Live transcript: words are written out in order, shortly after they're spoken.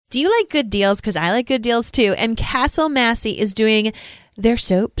Do you like good deals? Because I like good deals too. And Castle Massey is doing their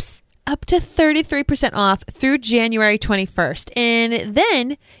soaps up to 33% off through January 21st. And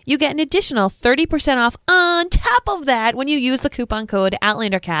then you get an additional 30% off on top of that when you use the coupon code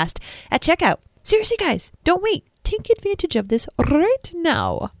OutlanderCast at checkout. Seriously, guys, don't wait. Take advantage of this right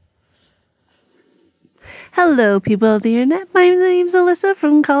now. Hello, people of the internet. My name's Alyssa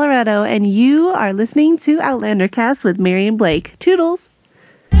from Colorado, and you are listening to Outlander Cast with Mary and Blake. Toodles!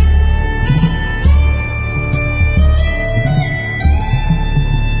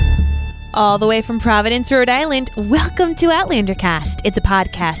 All the way from Providence, Rhode Island, welcome to Outlander Cast. It's a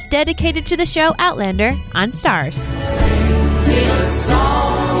podcast dedicated to the show Outlander on Stars. Sing me a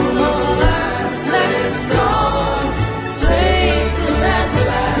song of the last that is gone, sacred and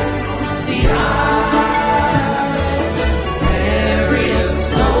blessed beyond. Mary's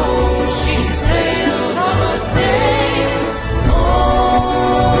soul, she sailed on a day over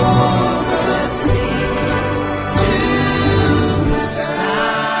the sea to sky.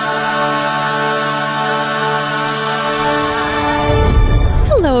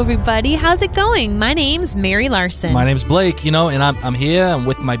 Hello, everybody. How's it going? My name's Mary Larson. My name's Blake, and I'm here. I'm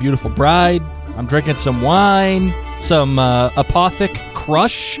with my beautiful bride. I'm drinking some wine, some Apothic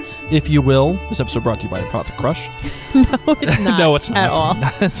Crush, if you will. This episode brought to you by Apothic Crush. No, it's not. No, it's not. At all.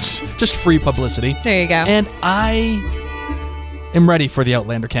 It's just free publicity. There you go. And I am ready for the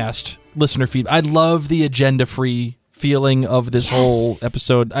Outlander Cast listener feed. I love the agenda-free feeling of this whole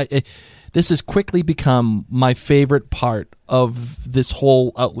episode. This has quickly become my favorite part of this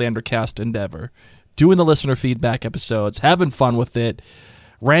whole Outlander Cast endeavor. Doing the listener feedback episodes, having fun with it,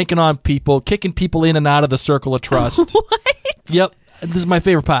 ranking on people, kicking people in and out of the circle of trust. What? Yep. This is my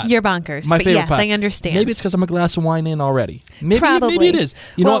favorite part. You're bonkers. My but favorite yes, part. I understand. Maybe it's because I'm a glass of wine in already. Maybe Probably. it is.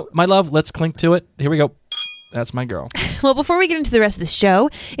 You know what, my love? Let's clink to it. Here we go. That's my girl. Well, before we get into the rest of the show,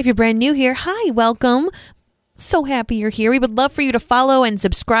 if you're brand new here, hi, welcome. So happy you're here. We would love for you to follow and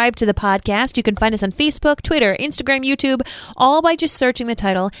subscribe to the podcast. You can find us on Facebook, Twitter, Instagram, YouTube, all by just searching the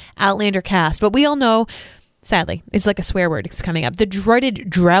title Outlander Cast. But we all know, sadly, it's like a swear word. It's coming up. The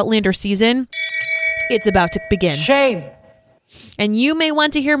dreaded Droughtlander season, it's about to begin. Shame. And you may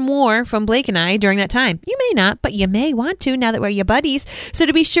want to hear more from Blake and I during that time. You may not, but you may want to now that we're your buddies. So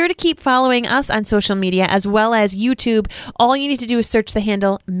to be sure to keep following us on social media as well as YouTube, all you need to do is search the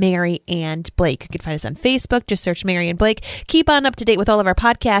handle Mary and Blake. You can find us on Facebook. Just search Mary and Blake. Keep on up to date with all of our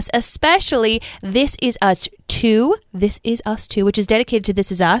podcasts, especially This Is Us 2. This Is Us 2, which is dedicated to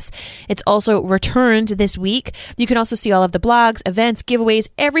This Is Us. It's also returned this week. You can also see all of the blogs, events, giveaways,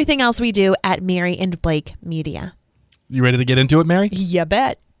 everything else we do at Mary and Blake Media. You ready to get into it, Mary? You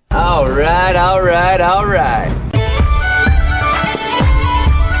bet. All right.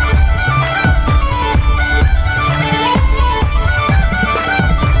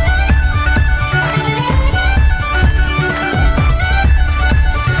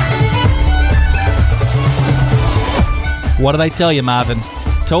 What did I tell you, Marvin?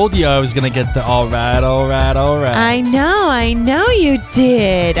 Told you I was going to get the all right. I know you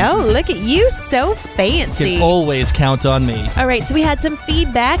did. Oh, look at you, so fancy. Can always count on me. All right, so we had some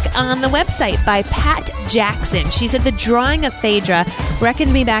feedback on the website by Pat Jackson. She said the drawing of Phaedra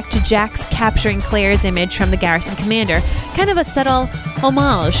reckoned me back to Jax capturing Claire's image from the Garrison Commander. Kind of a subtle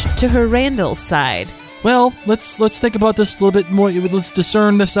homage to her Randall's side. Well, let's think about this a little bit more. Let's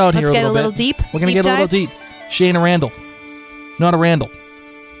discern this out here a little bit. Let's get a little deep. We're going to Deep get a little dive? deep. She ain't a Randall. Not a Randall.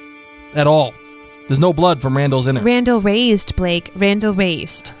 At all. There's no blood from Randall's in it. Randall raised, Blake. Randall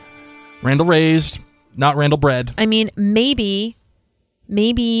raised. Randall raised, not Randall bred. I mean, maybe,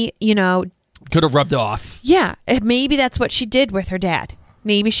 Could have rubbed off. yeah, maybe that's what she did with her dad.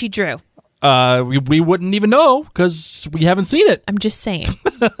 Maybe she drew. We wouldn't even know because we haven't seen it. I'm just saying.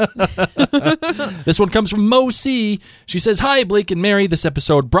 This one comes from Mo C. She says, "Hi, Blake and Mary. This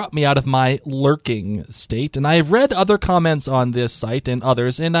episode brought me out of my lurking state, and I have read other comments on this site and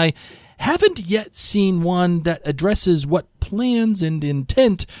others, and I haven't yet seen one that addresses what plans and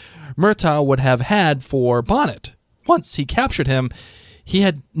intent Murtaugh would have had for Bonnet. Once he captured him, he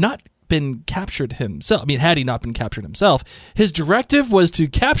had not been captured himself. I mean, had he not been captured himself, his directive was to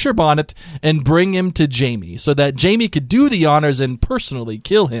capture Bonnet and bring him to Jamie so that Jamie could do the honors and personally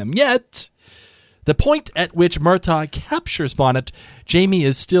kill him. Yet, the point at which Murtaugh captures Bonnet, Jamie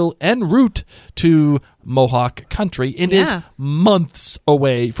is still en route to Mohawk country and is months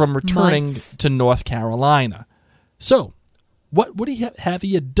away from returning to North Carolina. So, what would he have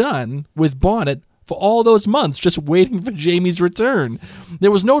he had done with Bonnet for all those months just waiting for Jamie's return?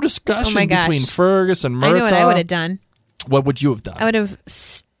 There was no discussion between Fergus and Murtaugh. I know what I would have done. What would you have done? I would have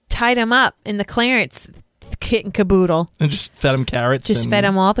tied him up in the Clarence kit and caboodle. And just fed him carrots. Just fed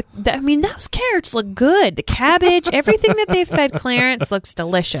him all those carrots look good. The cabbage, everything that they fed Clarence looks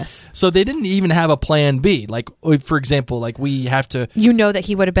delicious. So they didn't even have a plan B. Like, for example, like we have to... You know that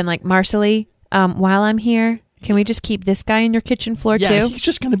he would have been like, Marcelly, while I'm here, can we just keep this guy in your kitchen floor too? Yeah, he's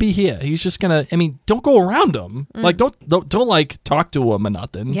just going to be here. He's just going to... I mean, don't go around him. Like, don't like talk to him or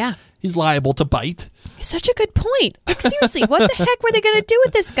nothing. Yeah. He's liable to bite. Such a good point. Like, seriously, what the heck were they going to do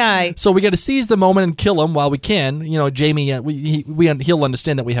with this guy? So we got to seize the moment and kill him while we can. You know, Jamie, he'll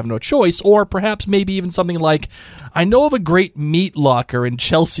understand that we have no choice. Or perhaps maybe even something like, I know of a great meat locker in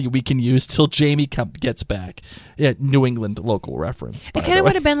Chelsea we can use till Jamie gets back. Yeah, New England local reference. It kind of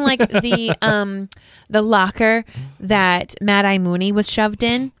would have been like the locker that Mad-Eye Mooney was shoved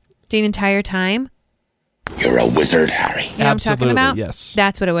in the entire time. You're a wizard, Harry. You know what I'm talking Absolutely, about? yes.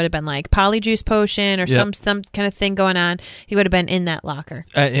 That's what it would have been like. Polyjuice potion or some kind of thing going on. He would have been in that locker.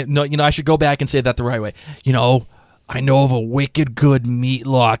 No, I should go back and say that the right way. I know of a wicked good meat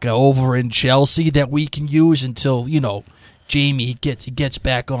locker over in Chelsea that we can use until, Jamie gets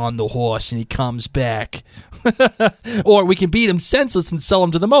back on the horse and he comes back. Or we can beat him senseless and sell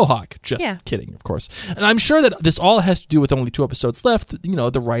him to the Mohawk. Just kidding, of course. And I'm sure that this all has to do with only 2 episodes left,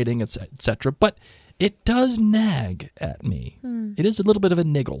 the writing, etc. But it does nag at me. It is a little bit of a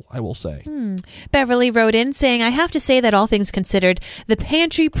niggle, I will say. Beverly wrote in saying, I have to say that all things considered, the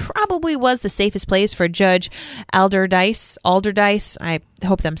pantry probably was the safest place for Judge Alderdice, I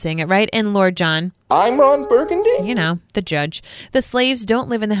hope I'm saying it right, and Lord John. I'm Ron Burgundy. The judge. The slaves don't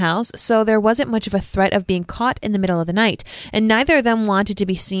live in the house, so there wasn't much of a threat of being caught in the middle of the night, and neither of them wanted to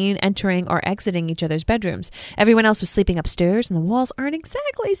be seen entering or exiting each other's bedrooms. Everyone else was sleeping upstairs, and the walls aren't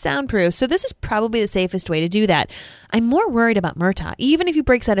exactly soundproof, so this is probably the safest way to do that. I'm more worried about Murtaugh. Even if he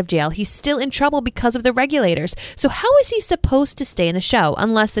breaks out of jail, he's still in trouble because of the regulators. So how is he supposed to stay in the show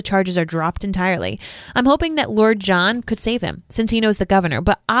unless the charges are dropped entirely? I'm hoping that Lord John could save him, since he knows the governor,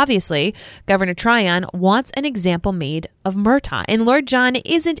 but obviously Governor Tryon wants an example made of Murtaugh, and Lord John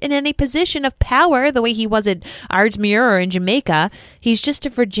isn't in any position of power the way he was at Ardsmuir or in Jamaica. He's just a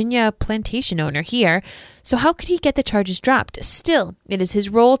Virginia plantation owner here. So how could he get the charges dropped? Still, it is his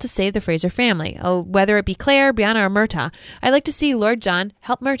role to save the Fraser family, whether it be Claire, Brianna, or Murtaugh. I'd like to see Lord John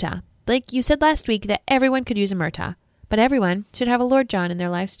help Murtaugh. Blake, you said last week that everyone could use a Murtaugh, but everyone should have a Lord John in their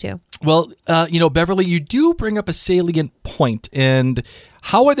lives too. Well, Beverly, you do bring up a salient point, and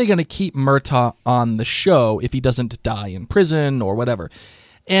how are they going to keep Murtaugh on the show if he doesn't die in prison or whatever?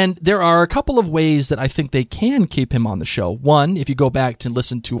 And there are a couple of ways that I think they can keep him on the show. One, if you go back to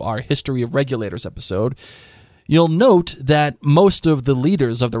listen to our History of Regulators episode, you'll note that most of the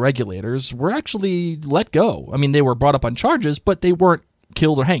leaders of the regulators were actually let go. I mean, they were brought up on charges, but they weren't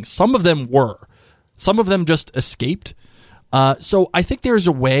killed or hanged. Some of them were. Some of them just escaped. So I think there's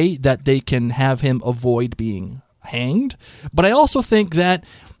a way that they can have him avoid being hanged. But I also think that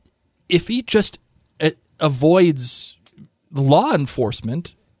if he just avoids law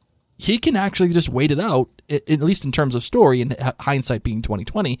enforcement, he can actually just wait it out, at least in terms of story, and hindsight being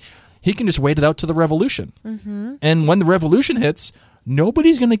 2020, he can just wait it out to the revolution. Mm-hmm. And when the revolution hits,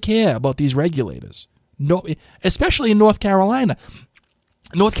 nobody's going to care about these regulators. No, especially in North Carolina.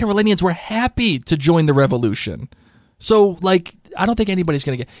 North Carolinians were happy to join the revolution. So, I don't think anybody's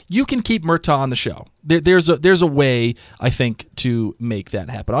going to get... You can keep Murtaugh on the show. There's a way, I think, to make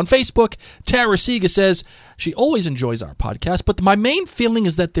that happen. On Facebook, Tara Siga says, she always enjoys our podcast, but my main feeling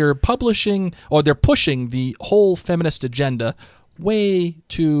is that they're pushing the whole feminist agenda way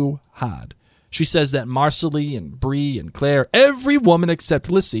too hard. She says that Marcelly and Bree and Claire, every woman except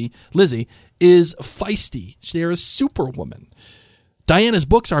Lizzie, is feisty. They're a superwoman. Diana's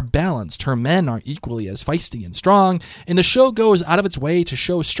books are balanced. Her men are equally as feisty and strong, and the show goes out of its way to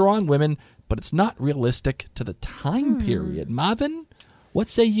show strong women, but it's not realistic to the time period. Marvin, what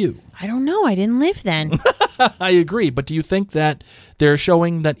say you? I don't know. I didn't live then. I agree, but do you think that they're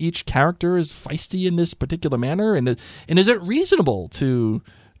showing that each character is feisty in this particular manner? And is it reasonable to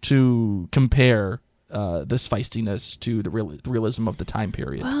compare this feistiness to the realism of the time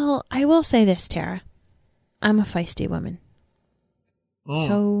period? Well, I will say this, Tara. I'm a feisty woman.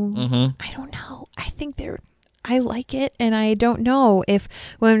 So, I don't know. I think I like it, and I don't know if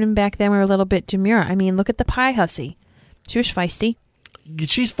women back then were a little bit demure. I mean, look at the pie hussy. She was feisty.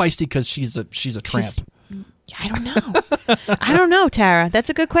 She's feisty because she's a tramp. I don't know. I don't know, Tara. That's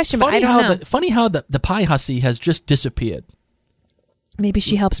a good question, but I don't know. Funny how the pie hussy has just disappeared. Maybe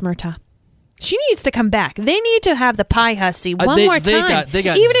she helps Murtaugh. She needs to come back. They need to have the pie hussy one more time. They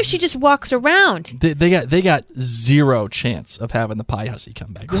got even if she just walks around. They got zero chance of having the pie hussy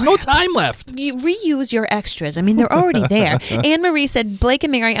come back. There's no time left. You reuse your extras. I mean, they're already there. Anne Marie said, Blake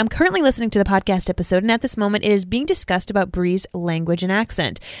and Mary, I'm currently listening to the podcast episode, and at this moment it is being discussed about Bree's language and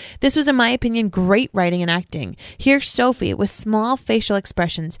accent. This was, in my opinion, great writing and acting. Here's Sophie with small facial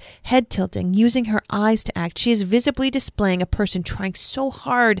expressions, head tilting, using her eyes to act. She is visibly displaying a person trying so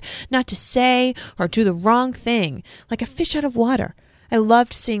hard not to say or do the wrong thing, like a fish out of water. I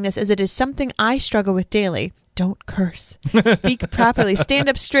loved seeing this as it is something I struggle with daily. Don't curse. Speak properly. Stand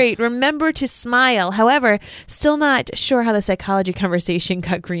up straight. Remember to smile. However, still not sure how the psychology conversation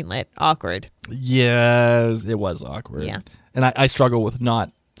got greenlit. Awkward. Yes, it was awkward. Yeah. And I struggle with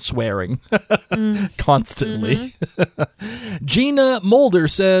not swearing constantly. Mm-hmm. Gina Mulder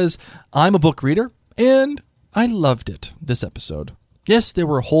says, I'm a book reader, and I loved it, this episode. Yes, there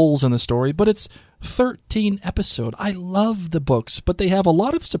were holes in the story, but it's 13 episode. I love the books, but they have a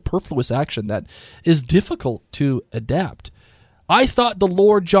lot of superfluous action that is difficult to adapt. I thought the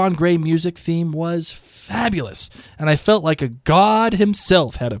Lord John Gray music theme was fabulous, and I felt like a god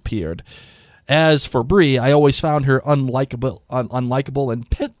himself had appeared. As for Bree, I always found her unlikable and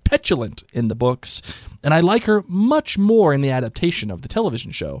petulant in the books, and I like her much more in the adaptation of the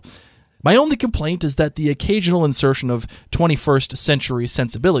television show. My only complaint is that the occasional insertion of 21st century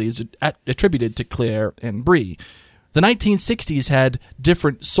sensibilities attributed to Claire and Bree. The 1960s had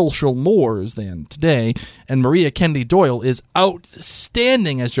different social mores than today, and Maria Kennedy Doyle is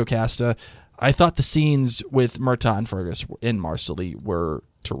outstanding as Jocasta. I thought the scenes with Murtaugh and Fergus in Marcelly were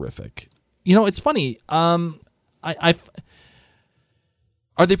terrific. You know, it's funny. Are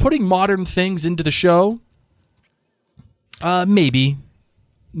they putting modern things into the show?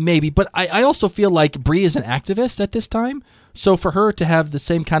 Maybe, but I also feel like Bree is an activist at this time, so for her to have the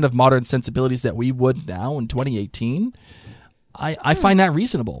same kind of modern sensibilities that we would now in 2018, I find that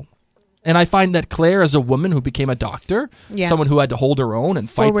reasonable. And I find that Claire, as a woman who became a doctor, someone who had to hold her own and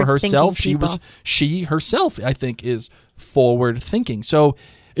fight for herself, she herself, I think, is forward thinking. So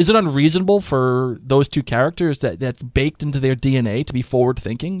is it unreasonable for those two characters that's baked into their DNA to be forward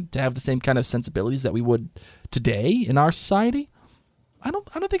thinking, to have the same kind of sensibilities that we would today in our society? I don't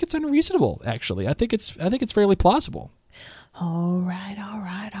think it's unreasonable, actually. I think it's fairly plausible. All right.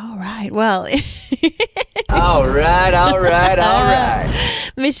 Well, All right.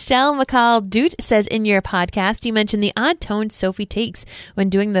 Michelle McCall-Dute says in your podcast, you mentioned the odd tone Sophie takes when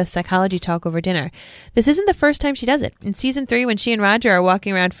doing the psychology talk over dinner. This isn't the first time she does it. In season 3, when she and Roger are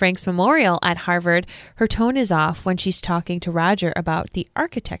walking around Frank's memorial at Harvard, her tone is off when she's talking to Roger about the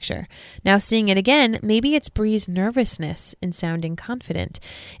architecture. Now seeing it again, maybe it's Bree's nervousness in sounding confident.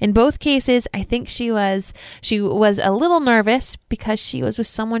 In both cases, I think she was a little nervous because she was with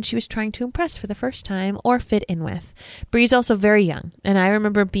someone she was trying to impress for the first time or fit in with. Bree's also very young, and I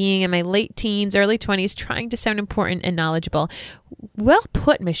remember being in my late teens, early 20s, trying to sound important and knowledgeable. Well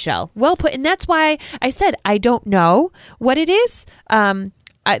put, Michelle. Well put. And that's why I said I don't know what it is.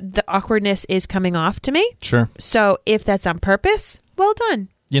 The awkwardness is coming off to me. Sure. So if that's on purpose, well done.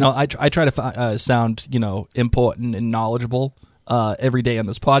 You know, I try to sound, important and knowledgeable every day on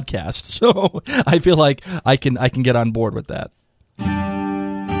this podcast. So I feel like I can get on board with that.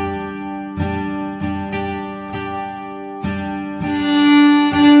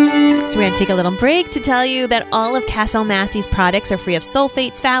 So we're going to take a little break to tell you that all of Caswell Massey's products are free of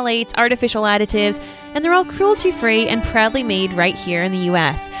sulfates, phthalates, artificial additives, and they're all cruelty-free and proudly made right here in the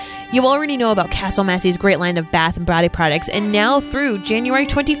U.S. You already know about Caswell Massey's great line of bath and body products, and now through January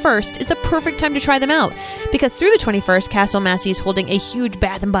 21st is the perfect time to try them out. Because through the 21st, Caswell Massey is holding a huge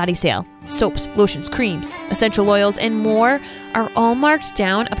bath and body sale. Soaps, lotions, creams, essential oils, and more are all marked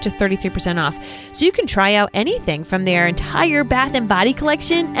down up to 33% off. So you can try out anything from their entire bath and body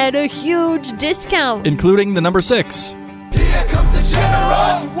collection at a huge discount. Including the number 6. Here comes the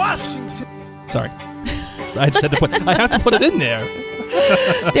General Washington. Sorry. I have to put it in there.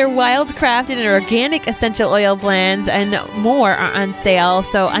 Their wild-crafted and organic essential oil blends and more are on sale.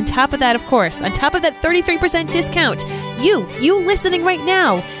 So on top of that, of course, on top of that 33% discount, you listening right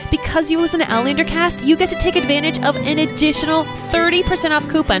now, because you listen to Outlander Cast, you get to take advantage of an additional 30% off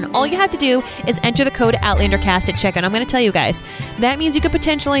coupon. All you have to do is enter the code OutlanderCast at checkout. I'm going to tell you guys, that means you could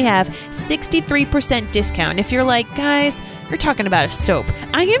potentially have 63% discount. If you're like, guys, you're talking about a soap.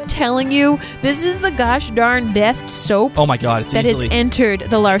 I am telling you, this is the gosh darn best soap. Oh my God, it's that easily has entered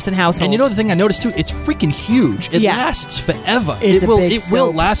the Larson household. And you know the thing I noticed too? It's freaking huge. It lasts forever. It's it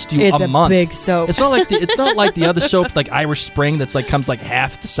will last you a month. It's a big soap. It's not like the other soap like Irish Spring that's like comes like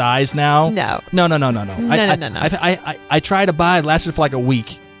half the size now. No. I try to buy it, lasted for like a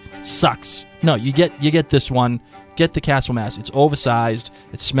week. Sucks. No, you get this one. Get the Castle mask. It's oversized.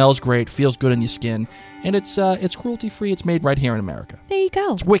 It smells great. Feels good on your skin, and it's cruelty free. It's made right here in America. There you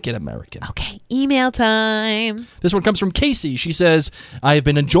go. It's wicked American. Okay, email time. This one comes from Casey. She says, I have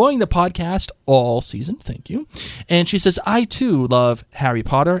been enjoying the podcast all season. Thank you. And she says, I too love Harry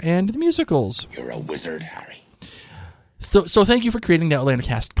Potter and the musicals. You're a wizard, Harry. So thank you for creating the Outlander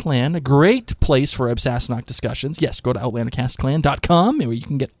Cast Clan, a great place for Absasnock discussions. Yes, go to outlandercastclan.com where you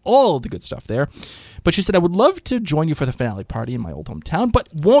can get all the good stuff there. But she said, I would love to join you for the finale party in my old hometown, but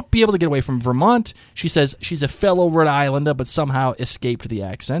won't be able to get away from Vermont. She says she's a fellow Rhode Islander, but somehow escaped the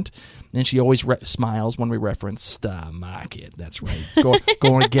accent. And she always smiles when we reference Star Market. That's right.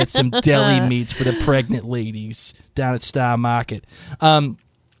 Go and get some deli meats for the pregnant ladies down at Star Market.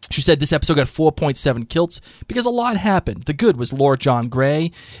 She said this episode got 4.7 kilts because a lot happened. The good was Lord John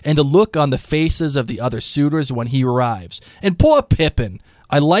Grey and the look on the faces of the other suitors when he arrives. And poor Pippin.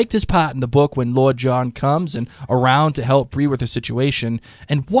 I liked his part in the book when Lord John comes and around to help Bree with her situation.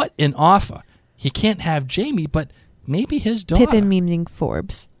 And what an offer. He can't have Jaime, but maybe his daughter. Pippin meaning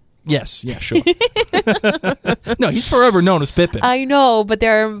Forbes. Yes, yeah, sure. No, he's forever known as Pippin. I know, but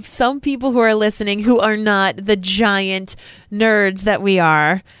there are some people who are listening who are not the giant nerds that we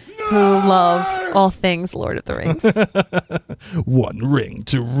are, who love all things Lord of the Rings. One ring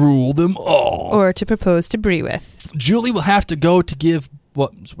to rule them all. Or to propose to Bree with. Julie will have to go to give...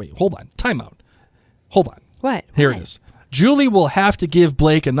 Wait, hold on. Time out. Hold on. What? Here it is. Julie will have to give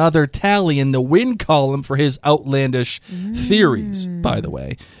Blake another tally in the win column for his outlandish theories, by the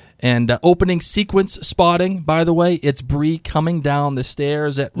way. And opening sequence spotting, by the way, it's Bree coming down the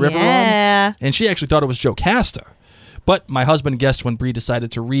stairs at River Run. Yeah. And she actually thought it was Jocasta. But my husband guessed when Bree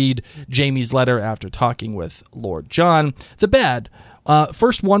decided to read Jaime's letter after talking with Lord John. The bad.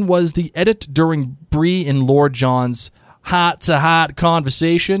 First one was the edit during Bree and Lord John's heart-to-heart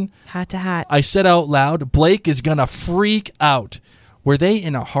conversation. Heart-to-heart. I said out loud, Blake is going to freak out. Were they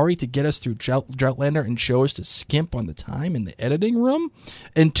in a hurry to get us through Outlander and chose to skimp on the time in the editing room?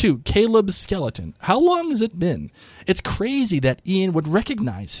 And 2, Caleb's skeleton. How long has it been? It's crazy that Ian would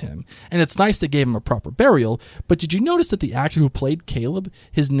recognize him, and it's nice they gave him a proper burial, but did you notice that the actor who played Caleb,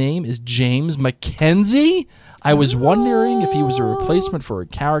 his name is James Mackenzie? I was wondering if he was a replacement for a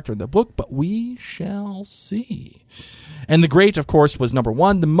character in the book, but we shall see. And the great, of course, was number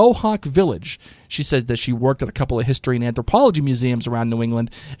 1, the Mohawk Village. She says that she worked at a couple of history and anthropology museums around New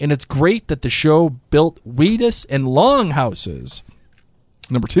England, and it's great that the show built Wheatus and longhouses.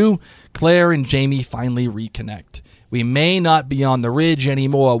 Number 2, Claire and Jaime finally reconnect. We may not be on the ridge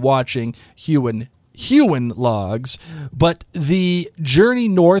anymore watching Huon logs, but the journey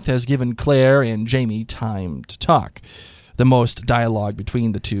north has given Claire and Jaime time to talk. The most dialogue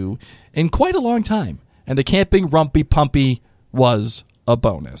between the two in quite a long time. And the camping rumpy pumpy was a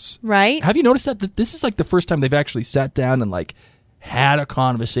bonus. Right? Have you noticed that this is like the first time they've actually sat down and like had a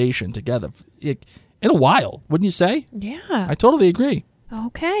conversation together in a while, wouldn't you say? Yeah. I totally agree.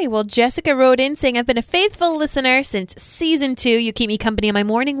 Okay, well, Jessica wrote in saying, I've been a faithful listener since season 2. You keep me company on my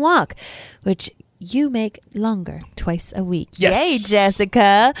morning walk, which you make longer twice a week. Yes. Yay,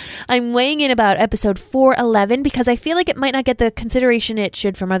 Jessica. I'm weighing in about episode 411 because I feel like it might not get the consideration it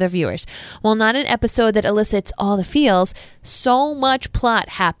should from other viewers. While not an episode that elicits all the feels, so much plot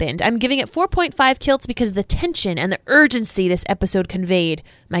happened. I'm giving it 4.5 kilts because of the tension and the urgency this episode conveyed.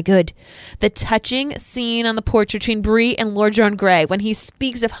 My good. The touching scene on the porch between Bree and Lord John Grey when he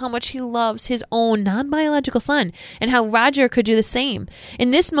speaks of how much he loves his own non-biological son and how Roger could do the same.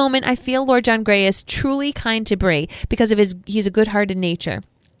 In this moment, I feel Lord John Grey is truly kind to Bree because of he's a good-hearted nature.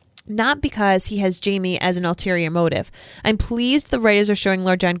 Not because he has Jaime as an ulterior motive. I'm pleased the writers are showing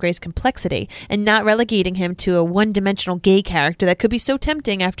Lord John Grey's complexity and not relegating him to a one-dimensional gay character that could be so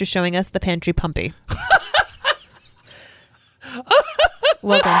tempting after showing us the pantry pumpy.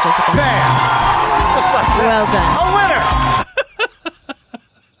 Well done, Jessica. Well done. A winner!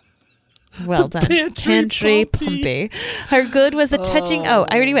 Well done. Pantry pumpy. Her good was the touching... Oh,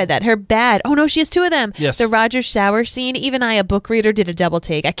 I already read that. Her bad... Oh, no, she has 2 of them. Yes. The Roger shower scene. Even I, a book reader, did a double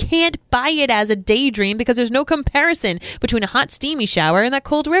take. I can't buy it as a daydream because there's no comparison between a hot, steamy shower and that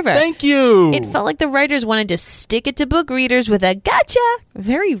cold river. Thank you. It felt like the writers wanted to stick it to book readers with a gotcha.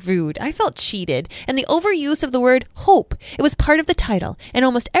 Very rude. I felt cheated. And the overuse of the word hope. It was part of the title. And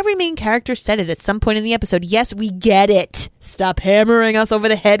almost every main character said it at some point in the episode. Yes, we get it. Stop hammering us over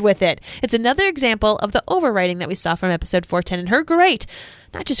the head with it. It's a another example of the overwriting that we saw from episode 410 and her great,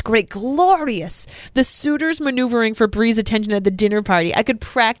 not just great, glorious. The suitors maneuvering for Bree's attention at the dinner party. I could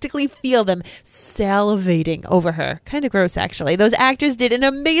practically feel them salivating over her. Kind of gross, actually. Those actors did an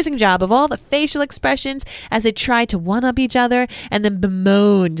amazing job of all the facial expressions as they tried to one-up each other and then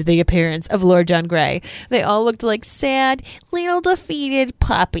bemoaned the appearance of Lord John Grey. They all looked like sad, little defeated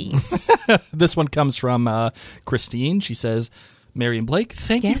puppies. This one comes from Christine. She says, Mary and Blake,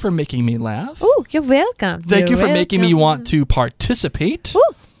 thank you Yes. for making me laugh. Oh, you're welcome. Thank you You're for making me welcome. want to participate.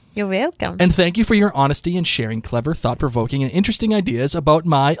 Ooh, you're welcome. And thank you for your honesty and sharing clever, thought-provoking, and interesting ideas about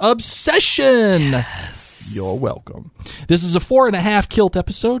my obsession. Yes. You're welcome. This is a 4.5 kilt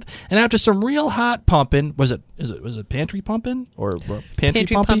episode, and after some real hot pumping, was it pantry pumping or pantry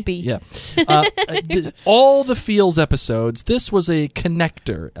pumpy? pumpy. Yeah. All the feels episodes. This was a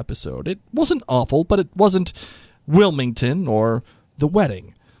connector episode. It wasn't awful, but it wasn't Wilmington or The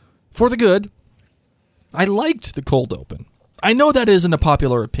Wedding. For the good, I liked the cold open. I know that isn't a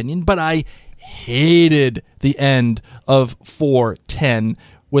popular opinion, but I hated the end of 4:10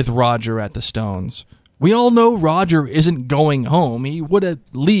 with Roger at the Stones. We all know Roger isn't going home. He would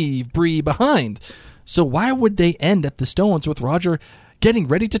leave Bree behind. So why would they end at the Stones with Roger getting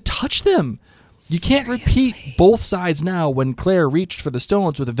ready to touch them? You can't repeat both sides now when Claire reached for the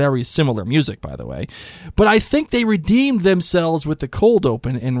Stones with very similar music, by the way. But I think they redeemed themselves with the cold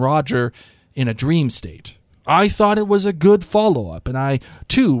open and Roger in a dream state. I thought it was a good follow-up, and I,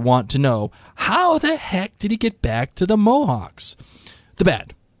 too, want to know, how the heck did he get back to the Mohawks? The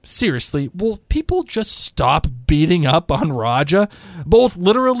bad. Seriously, will people just stop beating up on Raja, both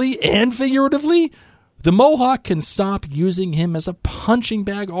literally and figuratively? The Mohawk can stop using him as a punching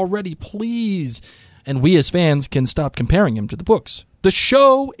bag already, please. And we as fans can stop comparing him to the books. The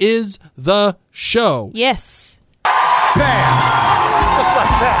show is the show. Yes. Bam! Just like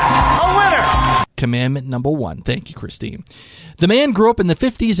that. A winner! Commandment number 1. Thank you, Christine. The man grew up in the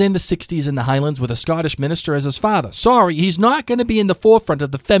 50s and the 60s in the Highlands with a Scottish minister as his father. Sorry, he's not going to be in the forefront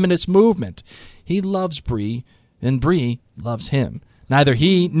of the feminist movement. He loves Bree, and Bree loves him. Neither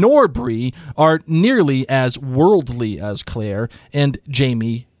he nor Bree are nearly as worldly as Claire and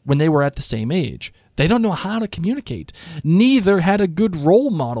Jamie when they were at the same age. They don't know how to communicate. Neither had a good role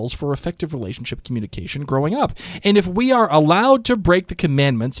models for effective relationship communication growing up. And if we are allowed to break the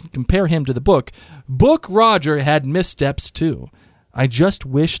commandments and compare him to the book Roger had missteps too. I just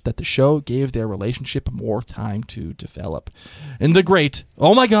wish that the show gave their relationship more time to develop. And the great,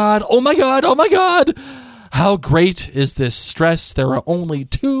 oh my God, how great is this stress? There are only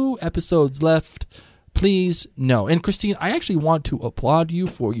 2 episodes left. Please, no. And Christine, I actually want to applaud you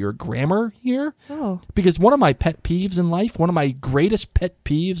for your grammar here. Oh. Because one of my pet peeves in life, one of my greatest pet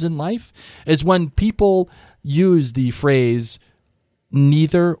peeves in life, is when people use the phrase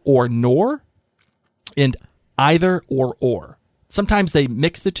neither or nor and either or. Sometimes they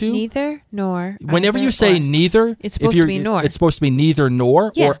mix the two. Neither nor. Whenever either, you say or. neither, It's supposed to be nor. It's supposed to be neither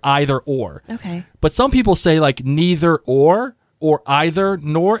nor Yeah. or either or. Okay. But some people say like neither or either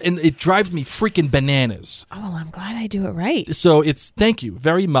nor, and it drives me freaking bananas. Oh, well, I'm glad I do it right. So thank you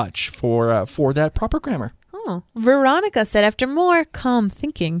very much for that proper grammar. Oh. Veronica said, after more calm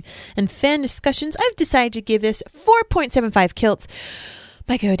thinking and fan discussions, I've decided to give this 4.75 kilts.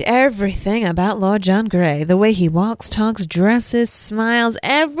 My God, everything about Lord John Grey. The way he walks, talks, dresses, smiles,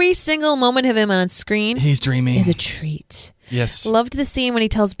 every single moment of him on screen He's dreamy. is a treat. Yes. Loved the scene when he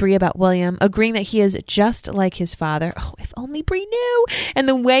tells Bree about William, agreeing that he is just like his father. Oh, if only Bree knew. And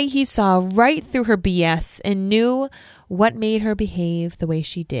the way he saw right through her BS and knew what made her behave the way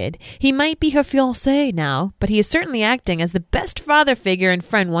she did. He might be her fiancé now, but he is certainly acting as the best father figure and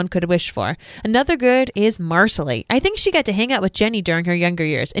friend one could wish for. Another good is Marcelly. I think she got to hang out with Jenny during her younger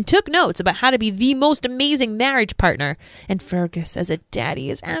years and took notes about how to be the most amazing marriage partner. And Fergus as a daddy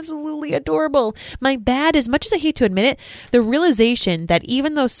is absolutely adorable. My bad, as much as I hate to admit it, the realization that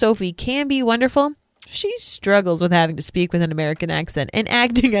even though Sophie can be wonderful, she struggles with having to speak with an American accent and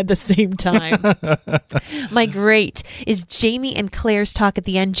acting at the same time. My great is Jamie and Claire's talk at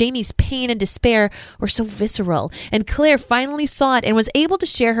the end. Jamie's pain and despair were so visceral, and Claire finally saw it and was able to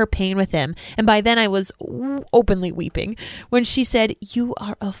share her pain with him. And by then I was openly weeping when she said, "You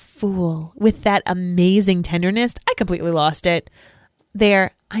are a fool." With that amazing tenderness, I completely lost it.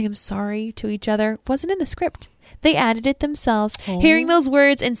 Their "I am sorry" to each other wasn't in the script. they added it themselves. Hearing those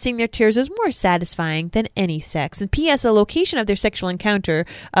words and seeing their tears was more satisfying than any sex. And P.S. the location of their sexual encounter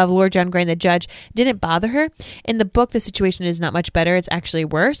of Lord John Grey and the judge didn't bother her. In the book, the situation is not much better. It's actually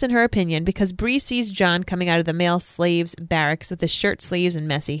worse, in her opinion, because Bree sees John coming out of the male slaves' barracks with his shirt sleeves and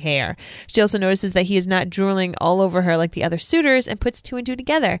messy hair. She also notices that he is not drooling all over her like the other suitors and puts two and two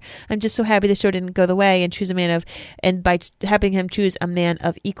together. I'm just so happy the show didn't go the way and by having him choose a man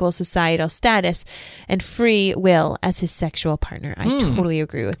of equal societal status and free will as his sexual partner. I totally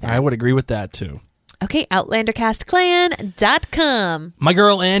agree with that. I would agree with that too. Okay, OutlanderCastClan.com. My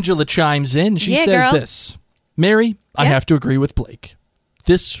girl Angela chimes in. She says girl. this. Mary, I have to agree with Blake.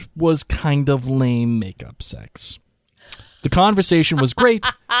 This was kind of lame makeup sex. The conversation was great,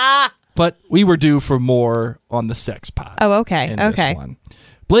 but we were due for more on the sex pot. Oh, okay. in Okay. This one.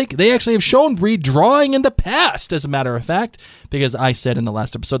 Blake, they actually have shown Bree drawing in the past, as a matter of fact, because I said in the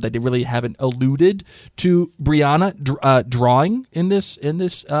last episode that they really haven't alluded to Brianna drawing in this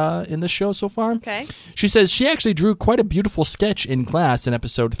show so far. Okay. She says she actually drew quite a beautiful sketch in class in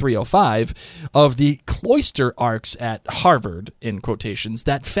episode 305 of the cloister arcs at Harvard, in quotations,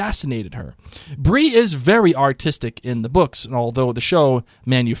 that fascinated her. Bree is very artistic in the books, and although the show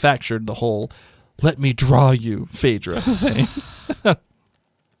manufactured the whole "let me draw you" Phaedra thing.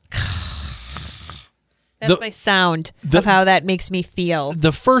 That's my sound of how that makes me feel.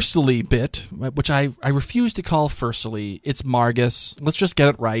 The Fursely bit, which I refuse to call Fursely, it's Margus. Let's just get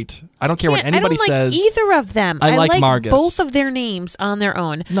it right. I don't care what anybody I don't says. like either of them. I like Margus. Both of their names on their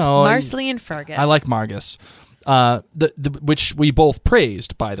own. No, Marsley and Fergus. I like Margus, which we both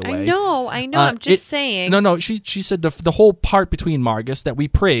praised, by the way. I know. I'm just saying. No. She said the whole part between Margus that we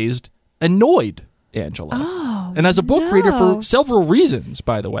praised annoyed Angela. Oh, and as a book reader for several reasons,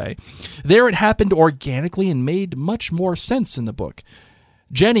 by the way. There it happened organically and made much more sense in the book.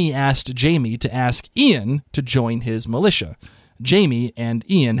 Jenny asked Jamie to ask Ian to join his militia. Jamie and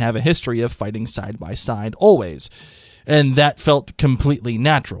Ian have a history of fighting side by side always, and that felt completely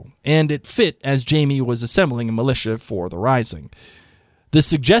natural, and it fit as Jamie was assembling a militia for the Rising. The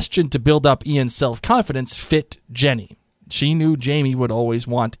suggestion to build up Ian's self-confidence fit Jenny. She knew Jamie would always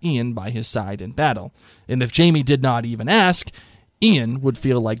want Ian by his side in battle, and if Jamie did not even ask, Ian would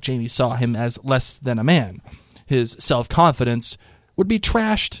feel like Jamie saw him as less than a man. His self-confidence would be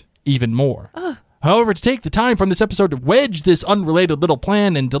trashed even more. However, to take the time from this episode to wedge this unrelated little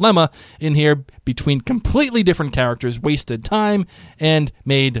plan and dilemma in here between completely different characters wasted time and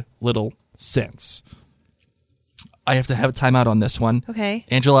made little sense. I have to have a timeout on this one. Okay.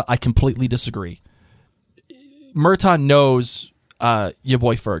 Angela, I completely disagree. Murtaugh knows your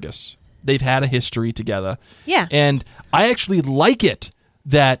boy Fergus. They've had a history together. Yeah. And I actually like it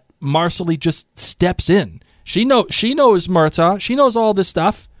that Marcelly just steps in. She knows Murtaugh. She knows all this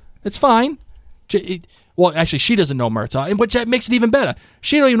stuff. It's fine. Well, actually, she doesn't know Murtaugh, which that makes it even better.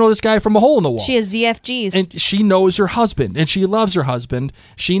 She don't even know this guy from a hole in the wall. She has ZFGs. And she knows her husband, and she loves her husband.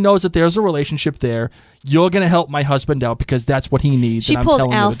 She knows that there's a relationship there. You're going to help my husband out because that's what he needs. She and I'm pulled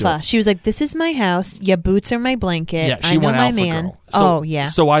telling you to do alpha. it. She was like, "This is my house. Your boots are my blanket. Yeah, she I know went my alpha man." girl. So, yeah.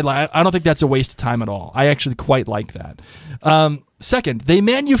 So I don't think that's a waste of time at all. I actually quite like that. Second, they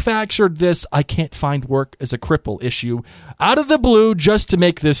manufactured this "I can't find work as a cripple" issue out of the blue just to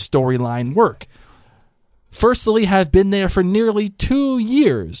make this storyline work. Firstly, have been there for nearly 2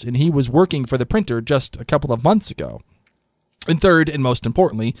 years, and he was working for the printer just a couple of months ago. And third, and most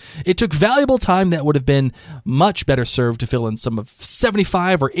importantly, it took valuable time that would have been much better served to fill in some of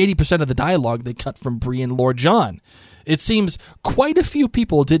 75 or 80% of the dialogue they cut from Bree and Lord John. It seems quite a few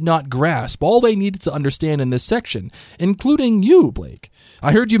people did not grasp all they needed to understand in this section, including you, Blake.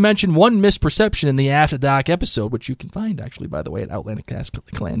 I heard you mention one misperception in the After Dark episode, which you can find, actually, by the way, at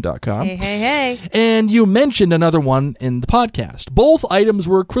OutlanderCastClan.com. Hey. And you mentioned another one in the podcast. Both items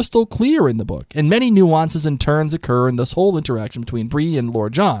were crystal clear in the book, and many nuances and turns occur in this whole interaction between Bree and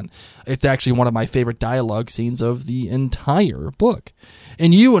Lord John. It's actually one of my favorite dialogue scenes of the entire book.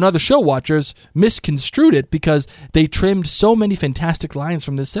 And you and other show watchers misconstrued it because they trimmed so many fantastic lines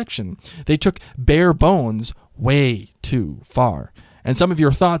from this section. They took bare bones way too far. And some of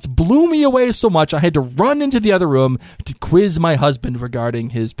your thoughts blew me away so much I had to run into the other room to quiz my husband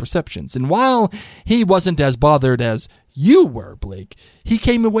regarding his perceptions. And while he wasn't as bothered as you were, Blake, he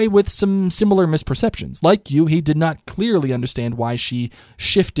came away with some similar misperceptions. Like you, he did not clearly understand why she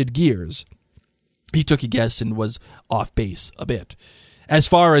shifted gears. He took a guess and was off base a bit. As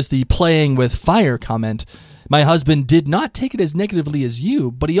far as the playing with fire comment, my husband did not take it as negatively as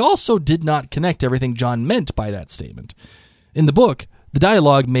you, but he also did not connect everything John meant by that statement. In the book, the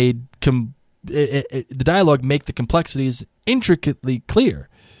dialogue make the complexities intricately clear.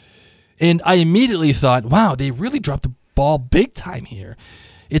 And I immediately thought, wow, they really dropped the ball big time here.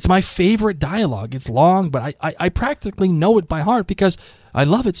 It's my favorite dialogue. It's long, but I practically know it by heart because I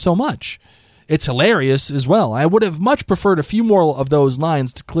love it so much. It's hilarious as well. I would have much preferred a few more of those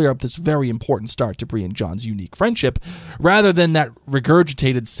lines to clear up this very important start to Bree and John's unique friendship, rather than that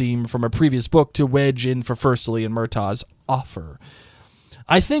regurgitated scene from a previous book to wedge in for Fursely and Murtaugh's offer.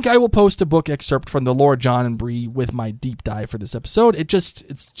 I think I will post a book excerpt from the Lord John and Bree with my deep dive for this episode. It's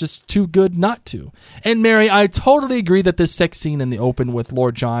just too good not to. And Mary, I totally agree that this sex scene in the open with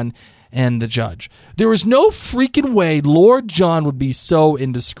Lord John and the judge. There is no freaking way Lord John would be so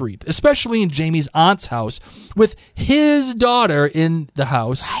indiscreet, especially in Jamie's aunt's house with his daughter in the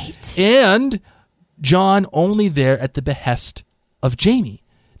house. Right. And John only there at the behest of Jamie.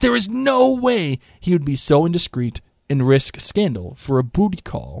 There is no way he would be so indiscreet and risk scandal for a booty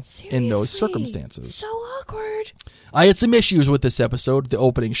call in those circumstances. So awkward. I had some issues with this episode. The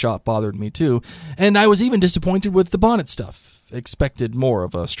opening shot bothered me too. And I was even disappointed with the bonnet stuff. Expected more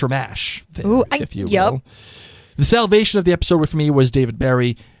of a stramash there, if you will. The salvation of the episode for me was David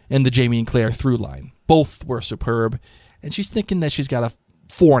Barry and the Jamie and Claire through line. Both were superb. And she's thinking that she's got a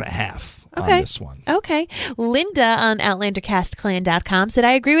 4.5 on this one. Okay. Linda on OutlanderCastClan.com said,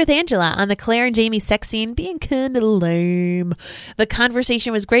 I agree with Angela on the Claire and Jamie sex scene being kind of lame. The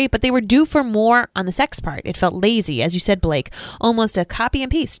conversation was great, but they were due for more on the sex part. It felt lazy, as you said, Blake. Almost a copy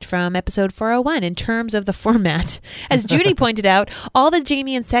and paste from episode 401 in terms of the format. As Judy pointed out, all the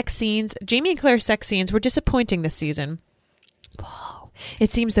Jamie and Claire sex scenes were disappointing this season.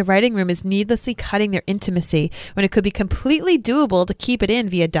 It seems the writing room is needlessly cutting their intimacy when it could be completely doable to keep it in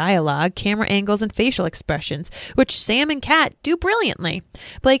via dialogue, camera angles, and facial expressions, which Sam and Kat do brilliantly.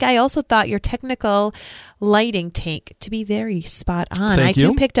 Blake, I also thought your technical lighting take to be very spot on. Thank you.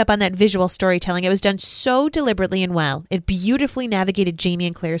 I too picked up on that visual storytelling. It was done so deliberately and well. It beautifully navigated Jamie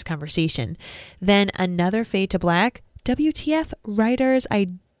and Claire's conversation. Then another fade to black. WTF, writers, I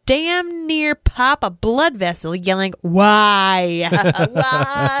damn near pop a blood vessel yelling, why?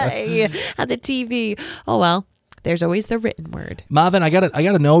 Why? At the TV. Oh, well, there's always the written word. Marvin, I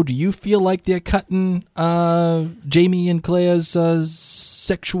gotta know, do you feel like they're cutting Jamie and Claire's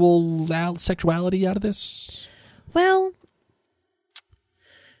sexuality out of this? Well,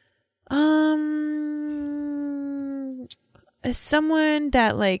 as someone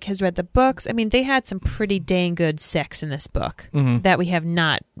that has read the books, I mean, they had some pretty dang good sex in this book that we have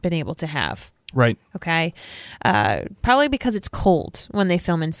not been able to have. Right. Okay. Probably because it's cold when they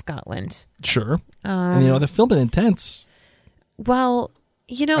film in Scotland. Sure. And they're filming intense. Well,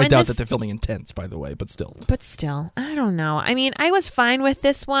 I doubt that they're filming intense, by the way, but still. But still, I don't know. I mean, I was fine with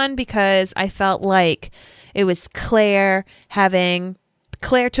this one because I felt like it was Claire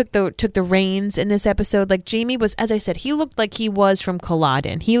took the reins in this episode. Like Jamie was, as I said, he looked like he was from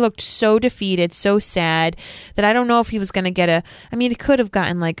Culloden. He looked so defeated, so sad that I don't know if he was going to get he could have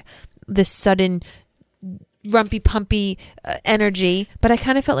gotten this sudden rumpy pumpy energy, but I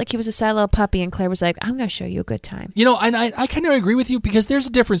kind of felt like he was a sad little puppy and Claire was like, I'm going to show you a good time. I kind of agree with you because there's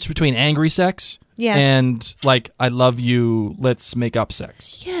a difference between angry sex and I love you, let's make up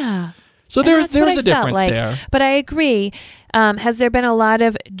sex. Yeah. So there's a difference there. But I agree. Has there been a lot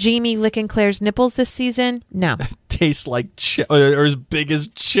of Jamie licking Claire's nipples this season? No. Tastes like or as big as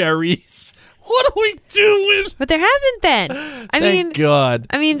cherries. What are we doing? But there haven't been. Thank God.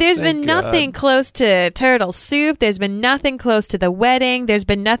 I mean, there's been nothing close to turtle soup. There's been nothing close to the wedding. There's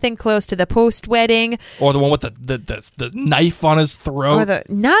been nothing close to the post-wedding. Or the one with the knife on his throat.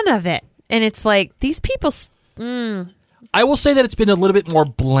 None of it. And it's like, these people... I will say that it's been a little bit more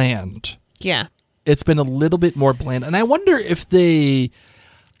bland. Yeah. It's been a little bit more bland. And I wonder if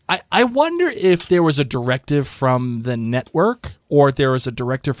I wonder if there was a directive from the network or if there was a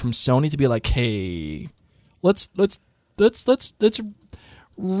directive from Sony to be like, hey, let's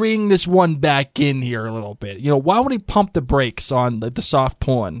ring this one back in here a little bit. Why would he pump the brakes on the soft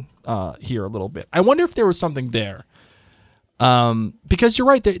porn here a little bit? I wonder if there was something there. Because you're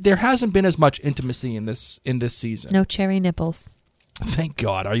right, there hasn't been as much intimacy in this season. No cherry nipples. Thank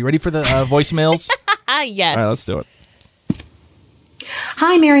God. Are you ready for the voicemails? Yes. All right, let's do it.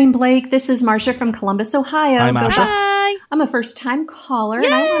 Hi, Mary and Blake. This is Marcia from Columbus, Ohio. Hi, Marcia. Hi. I'm a first-time caller,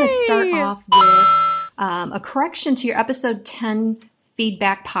 and I want to start off with a correction to your episode 10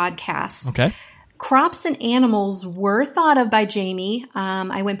 feedback podcast. Okay. Crops and animals were thought of by Jamie.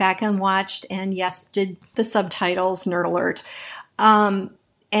 I went back and watched, and yes, did the subtitles, nerd alert.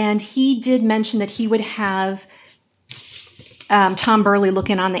 And he did mention that he would have Tom Burley look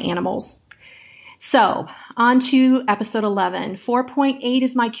in on the animals. So, on to episode 11. 4.8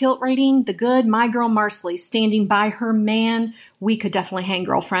 is my kilt rating. The good, my girl Marsley, standing by her man. We could definitely hang,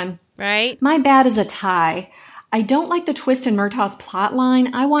 girlfriend. Right? My bad is a tie. I don't like the twist in Murtaugh's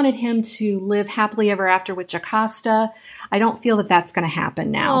plotline. I wanted him to live happily ever after with Jocasta. I don't feel that that's going to happen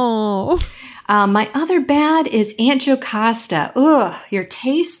now. Oh. My other bad is Aunt Jocasta. Ugh, your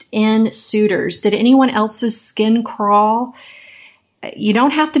taste in suitors. Did anyone else's skin crawl? You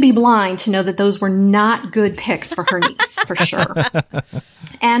don't have to be blind to know that those were not good picks for her niece, for sure.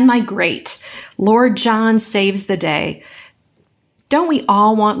 And my great, Lord John saves the day. Don't we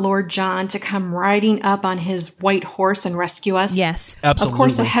all want Lord John to come riding up on his white horse and rescue us? Yes. Absolutely. Of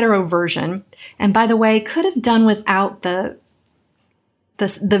course, a hetero version. And by the way, could have done without the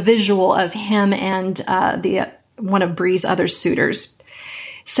visual of him and one of Bree's other suitors.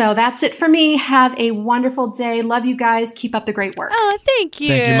 So that's it for me. Have a wonderful day. Love you guys. Keep up the great work. Oh, thank you.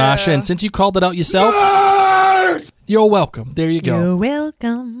 Thank you, Masha. And since you called it out yourself, you're welcome. There you go. You're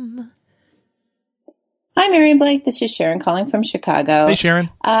welcome. Hi, Mary and Blake. This is Sharon calling from Chicago. Hey, Sharon.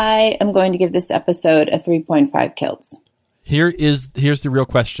 I am going to give this episode a 3.5 kills. Here's the real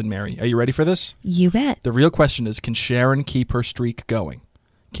question, Mary. Are you ready for this? You bet. The real question is, can Sharon keep her streak going?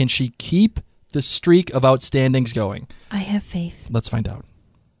 Can she keep the streak of outstandings going? I have faith. Let's find out.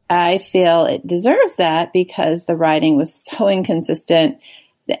 I feel it deserves that because the writing was so inconsistent.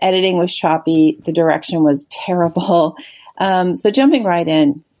 The editing was choppy. The direction was terrible. So jumping right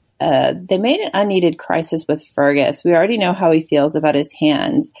in, they made an unneeded crisis with Fergus. We already know how he feels about his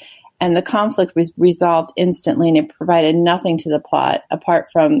hands. And the conflict was resolved instantly, and it provided nothing to the plot, apart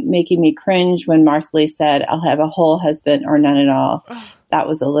from making me cringe when Marcelly said, I'll have a whole husband or none at all. That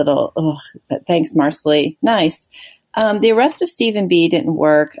was a little, but thanks, Marcelly. Nice. The arrest of Stephen B. didn't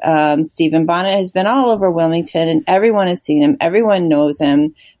work. Stephen Bonnet has been all over Wilmington, and everyone has seen him. Everyone knows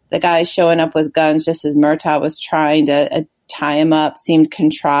him. The guy showing up with guns just as Murtaugh was trying to tie him up seemed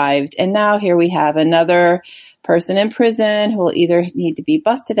contrived. And now here we have another person in prison who will either need to be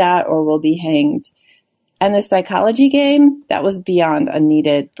busted out or will be hanged. And the psychology game, that was beyond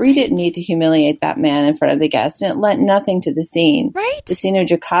unneeded. Bree didn't need to humiliate that man in front of the guests, and it lent nothing to the scene. Right? The scene of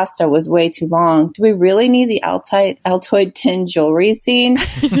Jocasta was way too long. Do we really need the Altoid tin jewelry scene?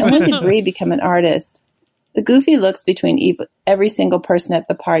 And when did Bree become an artist? The goofy looks between every single person at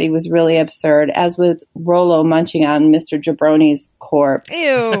the party was really absurd, as with Rollo munching on Mr. Jabroni's corpse.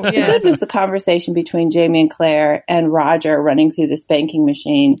 Ew. The good was the conversation between Jamie and Claire and Roger running through the spanking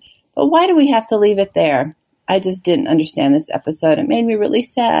machine. But why do we have to leave it there? I just didn't understand this episode. It made me really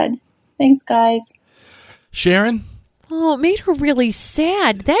sad. Thanks, guys. Sharon? Oh, it made her really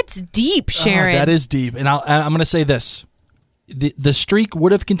sad. That's deep, Sharon. Oh, that is deep. And I'm going to say this. The streak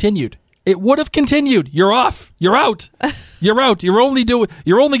would have continued. It would have continued. You're off. You're out. You're out. You're only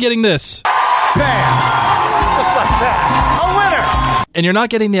getting this. Bam! Just like that. A winner! And you're not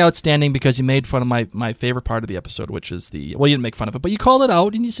getting the outstanding because you made fun of my favorite part of the episode, which is you didn't make fun of it, but you called it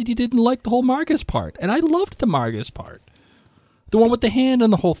out and you said you didn't like the whole Margus part. And I loved the Margus part. The one with the hand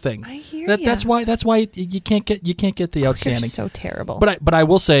and the whole thing. I hear ya. That's why you can't get the outstanding. You're so terrible. But I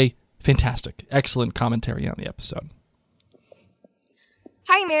will say, fantastic. Excellent commentary on the episode.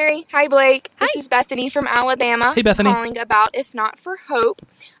 Hi, Mary. Hi, Blake. This is Bethany from Alabama. Hey, Bethany. Calling about If Not for Hope.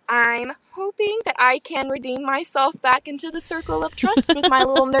 I'm hoping that I can redeem myself back into the circle of trust with my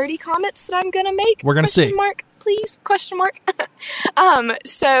little nerdy comments that I'm going to make. We're going to see. Please? Question mark.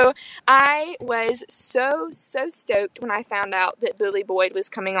 So I was so stoked when I found out that Billy Boyd was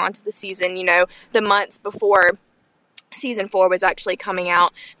coming onto the season, the months before season 4 was actually coming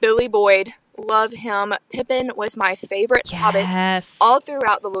out. Billy Boyd. Love him. Pippin was my favorite Hobbit all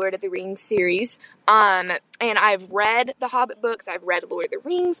throughout the Lord of the Rings series. And I've read the Hobbit books. I've read Lord of the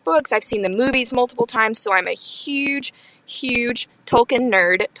Rings books. I've seen the movies multiple times. So I'm a huge Tolkien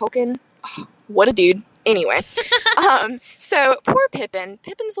nerd. Tolkien, what a dude. Anyway, so poor Pippin.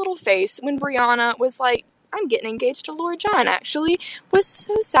 Pippin's little face when Brianna was like, I'm getting engaged to Lord John, actually, was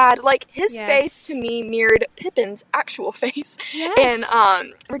so sad. Like, his face to me mirrored Pippin's actual face. Yes.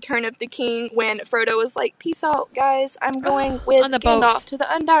 And Return of the King, when Frodo was like, peace out, guys, I'm going with Gandalf to the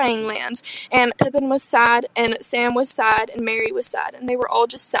Undying Lands. And Pippin was sad, and Sam was sad, and Merry was sad, and they were all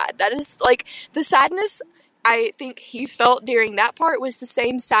just sad. That is, like, the sadness I think he felt during that part was the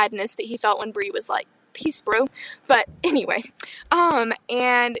same sadness that he felt when Bree was like, peace, bro. But anyway,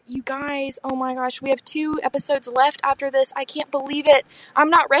 and you guys, oh my gosh, we have 2 episodes left after this. I can't believe it. I'm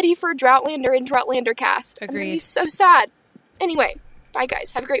not ready for Droughtlander and Droughtlander cast. Agreed. I'm gonna be so sad. Anyway, bye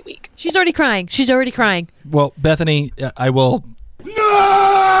guys. Have a great week. She's already crying. Well, Bethany, I will.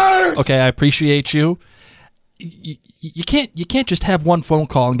 No! Okay, I appreciate you. You can't just have one phone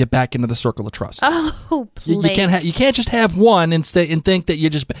call and get back into the circle of trust. Oh, please. You can't just have one and think that you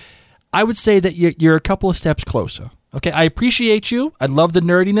just. I would say that you're a couple of steps closer. Okay, I appreciate you. I love the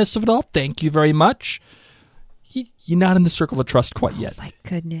nerdiness of it all. Thank you very much. You're not in the circle of trust quite yet. My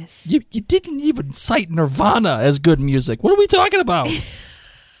goodness. You didn't even cite Nirvana as good music. What are we talking about?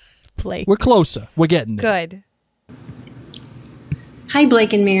 Blake. We're closer. We're getting there. Good. Hi,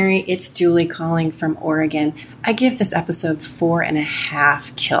 Blake and Mary. It's Julie calling from Oregon. I give this episode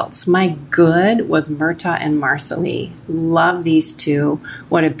 4.5 kilts. My good was Myrta and Marcelly. Love these two.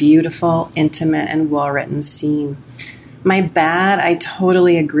 What a beautiful, intimate, and well-written scene. My bad, I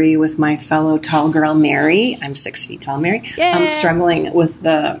totally agree with my fellow tall girl, Mary. I'm 6 feet tall, Mary. Yeah. I'm struggling with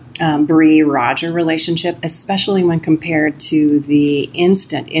the Bree-Roger relationship, especially when compared to the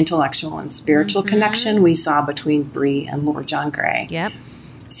instant intellectual and spiritual connection we saw between Bree and Lord John Grey. Yep.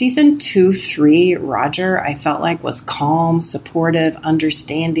 Season 2-3, Roger, I felt like was calm, supportive,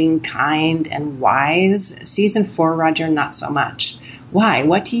 understanding, kind, and wise. Season 4, Roger, not so much. Why?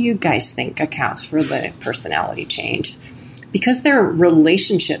 What do you guys think accounts for the personality change? Because their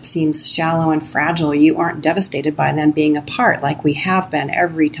relationship seems shallow and fragile, you aren't devastated by them being apart like we have been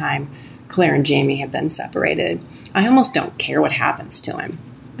every time Claire and Jamie have been separated. I almost don't care what happens to him.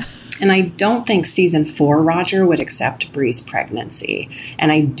 And I don't think season 4 Roger would accept Bree's pregnancy. And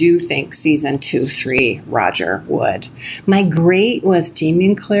I do think season 2-3 Roger would. My great was Jamie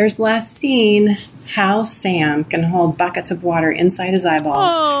and Claire's last scene. How Sam can hold buckets of water inside his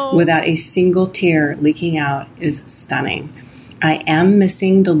eyeballs without a single tear leaking out is stunning. I am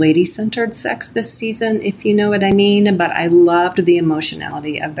missing the lady-centered sex this season, if you know what I mean, but I loved the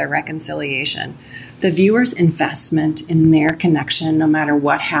emotionality of their reconciliation. The viewer's investment in their connection, no matter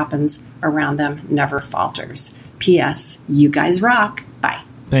what happens around them, never falters. P.S. You guys rock. Bye.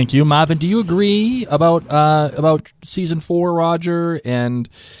 Thank you, Marvin. Do you agree about season 4, Roger, and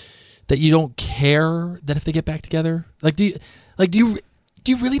that you don't care that if they get back together? Do you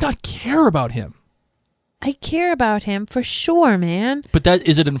really not care about him? I care about him for sure, man. But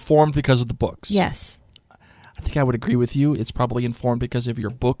is it informed because of the books? Yes. I think I would agree with you. It's probably informed because of your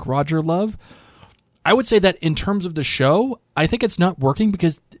book, Roger Love. I would say that in terms of the show, I think it's not working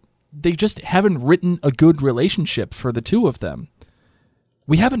because they just haven't written a good relationship for the two of them.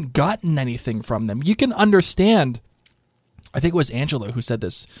 We haven't gotten anything from them. You can understand, I think it was Angela who said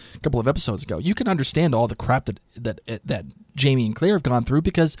this a couple of episodes ago, you can understand all the crap that Jamie and Claire have gone through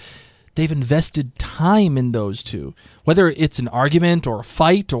because they've invested time in those two. Whether it's an argument or a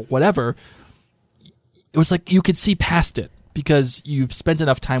fight or whatever, it was like you could see past it because you've spent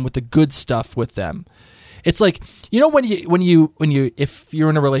enough time with the good stuff with them. It's like, when you if you're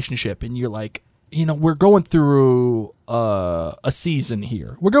in a relationship and you're like, we're going through a season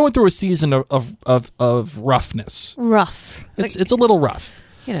here. We're going through a season of roughness. Rough. It's a little rough.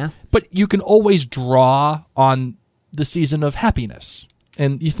 But you can always draw on the season of happiness.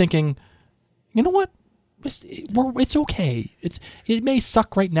 And you're thinking, you know what? It's okay. It may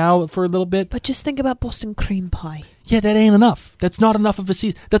suck right now for a little bit. But just think about Boston cream pie. Yeah, that ain't enough. That's not enough of a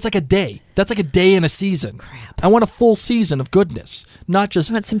season. That's like a day. That's like a day in a season. Crap. I want a full season of goodness, not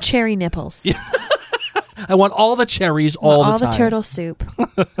just... I want some cherry nipples. I want all the cherries all the time. All the turtle soup.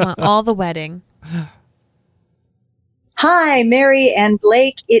 I want all the wedding. Hi, Mary and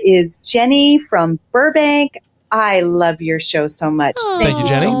Blake. It is Jenny from Burbank. I love your show so much. Thank you,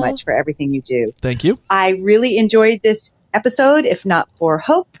 Jenny. So much for everything you do. Thank you. I really enjoyed this episode, if not for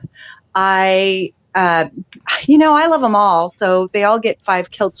Hope. I love them all, so they all get 5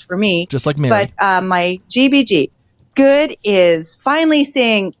 kilts for me. Just like Mary. But my GBG, good is finally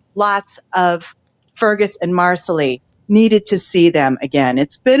seeing lots of Fergus and Marcelly. Needed to see them again.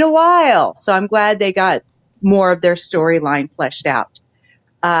 It's been a while, so I'm glad they got more of their storyline fleshed out.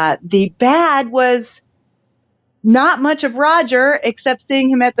 The bad was not much of Roger, except seeing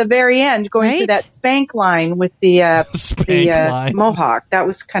him at the very end going through that spank line with the mohawk. That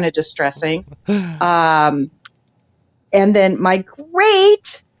was kind of distressing. And then my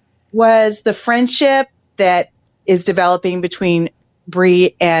great was the friendship that is developing between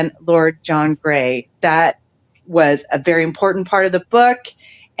Bree and Lord John Grey. That was a very important part of the book,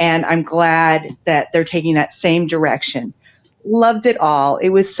 and I'm glad that they're taking that same direction. Loved it all. It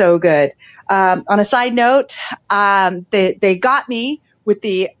was so good. On a side note, they got me with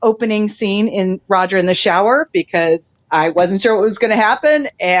the opening scene in Roger in the shower because I wasn't sure what was going to happen,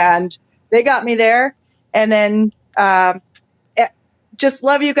 and they got me there. And then just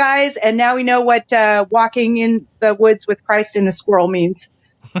love you guys, and now we know what walking in the woods with Christ and a squirrel means.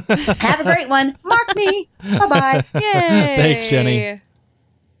 Have a great one. Mark me. Bye-bye. Yay. Thanks, Jenny.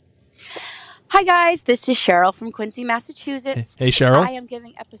 Hi, guys. This is Cheryl from Quincy, Massachusetts. Hey, Cheryl. I am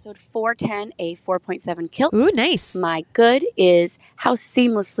giving episode 410 a 4.7 kilt. Ooh, nice. My good is how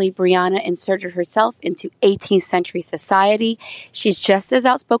seamlessly Brianna inserted herself into 18th century society. She's just as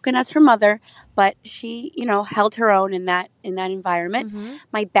outspoken as her mother, but she, held her own in that environment. Mm-hmm.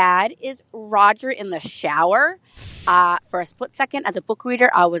 My bad is Roger in the shower. For a split second, as a book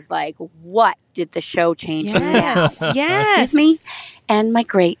reader, I was like, what did the show change from now? Yes. Excuse me? And my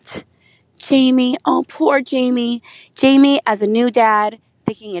great, Jamie. Oh, poor Jamie. Jamie, as a new dad,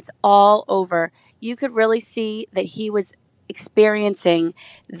 thinking it's all over. You could really see that he was experiencing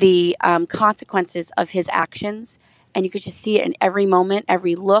the consequences of his actions. And you could just see it in every moment,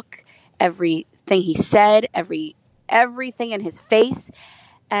 every look, everything he said, everything in his face.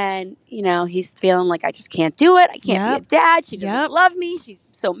 And, he's feeling like, I just can't do it. I can't be a dad. She doesn't love me. She's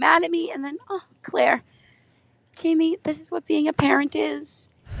so mad at me. And then, Claire, Jamie, this is what being a parent is.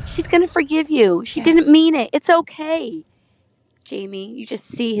 She's going to forgive you. She didn't mean it. It's okay. Jamie, you just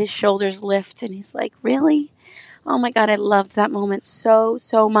see his shoulders lift and he's like, really? Oh my God, I loved that moment so,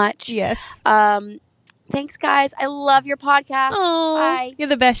 so much. Yes. Thanks, guys. I love your podcast. Oh, Bye. You're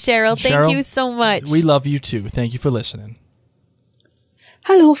the best, Cheryl. Thank you so much. We love you too. Thank you for listening.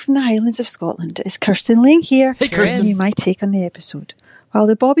 Hello from the Highlands of Scotland. It's Kirsten Lang here. Hey, Kirsten. Giving you my take on the episode. While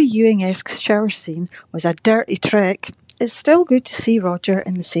the Bobby Ewing-esque shower scene was a dirty trick, it's still good to see Roger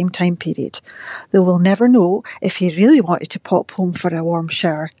in the same time period, though we'll never know if he really wanted to pop home for a warm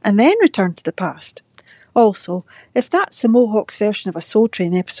shower and then return to the past. Also, if that's the Mohawks version of a Soul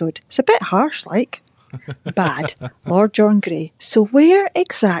Train episode, it's a bit harsh, like. Bad. Lord John Grey. So where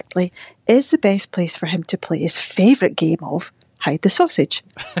exactly is the best place for him to play his favourite game of hide the sausage?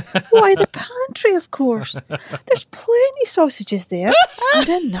 Why, the pantry, of course. There's plenty sausages there. And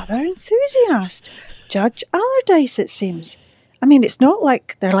another enthusiast. Judge Allardyce, it seems. I mean, it's not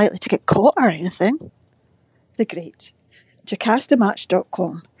like they're likely to get caught or anything. The great.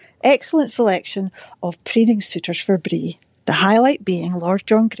 Jacastamatch.com. Excellent selection of preening suitors for Bree. The highlight being Lord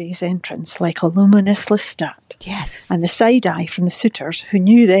John Grey's entrance like a luminous Lestat. Yes. And the side eye from the suitors who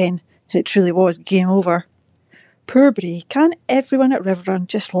knew then it truly was game over. Poor Bree, can't everyone at Riverrun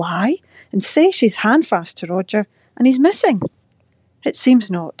just lie and say she's handfast to Roger and he's missing? It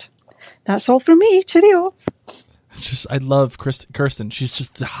seems not. That's all from me. Cheerio. I love Kirsten. She's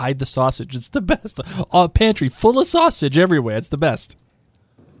just to hide the sausage. It's the best. Pantry full of sausage everywhere. It's the best.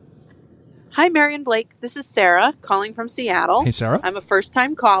 Hi, Mary and Blake. This is Sarah calling from Seattle. Hey, Sarah. I'm a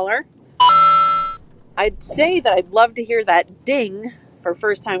first-time caller. I'd say that I'd love to hear that ding for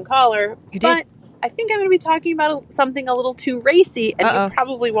first-time caller, but I think I'm going to be talking about something a little too racy, and you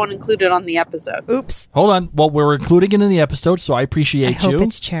probably won't include it on the episode. Oops. Hold on. Well, we're including it in the episode, so I appreciate you. I hope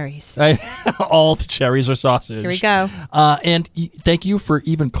it's cherries. All the cherries are sausage. Here we go. And thank you for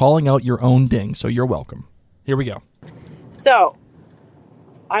even calling out your own ding, so you're welcome. Here we go. So,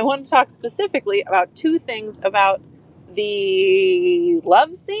 I want to talk specifically about two things about the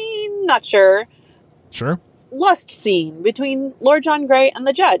love scene, not sure. Sure. Lust scene between Lord John Grey and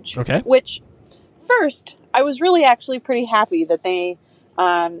the judge. Okay. Which, first, I was really actually pretty happy that they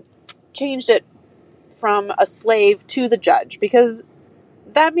changed it from a slave to the judge, because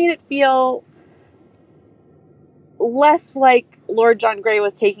that made it feel less like Lord John Grey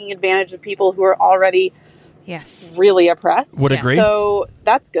was taking advantage of people who are already really oppressed. Would agree. So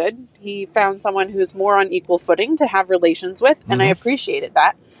that's good. He found someone who's more on equal footing to have relations with, and I appreciated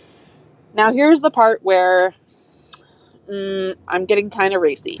that. Now here's the part where I'm getting kind of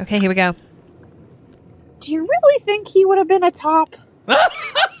racy. Okay, here we go. Do you really think he would have been a top?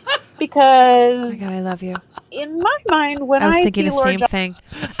 Because oh my God, I love you. In my mind, when I was see thinking the Lord same John- thing.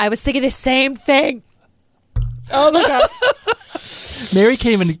 I was thinking the same thing. Oh my gosh. Mary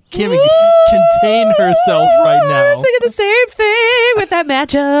can't even contain herself right now. I was thinking the same thing with that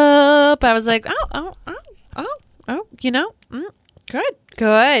matchup. I was like,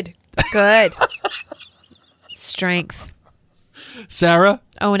 good. Strength. Sarah?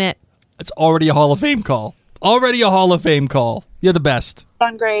 Own it. It's already a Hall of Fame call. Already a Hall of Fame call. You're the best.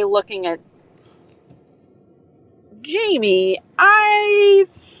 John Grey looking at Jamie, I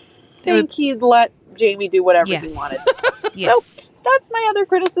think he'd let Jamie do whatever he wanted. So that's my other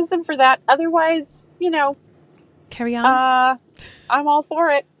criticism for that. Otherwise, carry on. I'm all for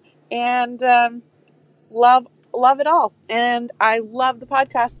it, and love it all. And I love the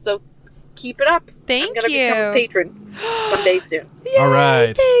podcast, so keep it up. Thank I'm gonna become a patron someday soon. All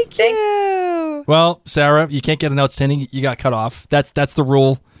right. Thank you. Well, Sarah, you can't get an outstanding. You got cut off. That's the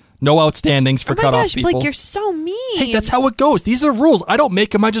rule. No outstandings for cut off people. Blake, you're so mean. Hey, that's how it goes. These are rules. I don't make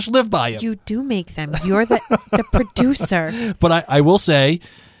them. I just live by them. You do make them. You're the producer. But I will say,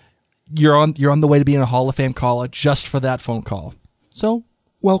 you're on the way to being a Hall of Fame caller just for that phone call. So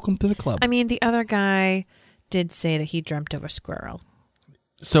welcome to the club. I mean, the other guy did say that he dreamt of a squirrel.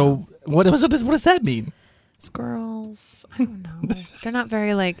 So what does that mean? Squirrels, I don't know. They're not very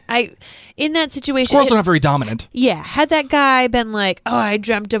in that situation. Squirrels are not very dominant. Yeah. Had that guy been like, oh, I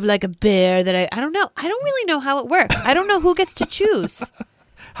dreamt of like a bear that I don't know. I don't really know how it works. I don't know who gets to choose.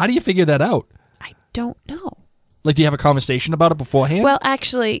 How do you figure that out? I don't know. Like, do you have a conversation about it beforehand? Well,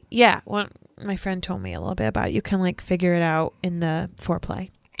 actually, yeah. Well, my friend told me a little bit about it. You can like figure it out in the foreplay.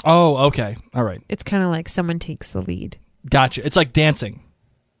 Oh, okay. All right. It's kind of like someone takes the lead. Gotcha. It's like dancing.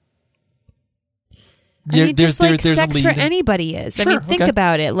 I mean, just like sex for anybody is. Sure, I mean, think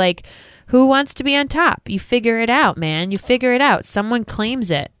about it. Like, who wants to be on top? You figure it out, man. You figure it out. Someone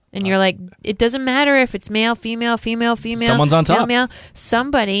claims it. And you're like, it doesn't matter if it's male, female, female, female. Someone's on top. Male.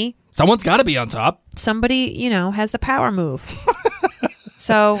 Someone's got to be on top. Somebody, has the power move.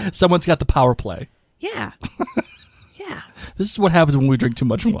 So someone's got the power play. Yeah. Yeah. This is what happens when we drink too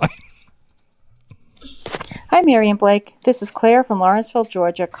much wine. Hi, Mary and Blake. This is Claire from Lawrenceville,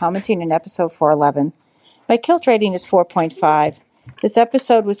 Georgia, commenting on episode 411. My Kilt rating is 4.5. This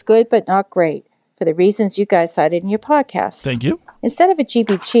episode was good but not great for the reasons you guys cited in your podcast. Thank you. Instead of a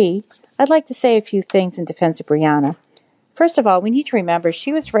GBG, I'd like to say a few things in defense of Brianna. First of all, we need to remember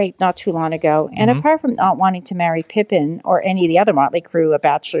she was raped not too long ago, and apart from not wanting to marry Pippin or any of the other motley crew of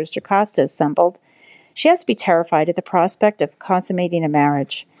bachelors Jocasta assembled, she has to be terrified at the prospect of consummating a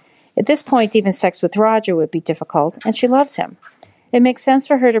marriage. At this point, even sex with Roger would be difficult, and she loves him. It makes sense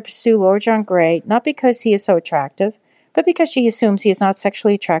for her to pursue Lord John Grey, not because he is so attractive, but because she assumes he is not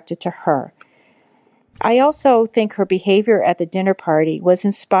sexually attracted to her. I also think her behavior at the dinner party was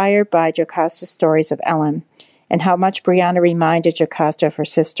inspired by Jocasta's stories of Ellen, and how much Brianna reminded Jocasta of her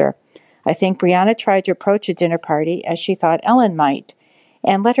sister. I think Brianna tried to approach a dinner party as she thought Ellen might,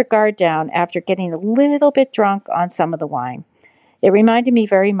 and let her guard down after getting a little bit drunk on some of the wine. It reminded me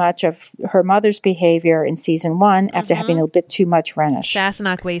very much of her mother's behavior in season 1 after having a bit too much Rhenish.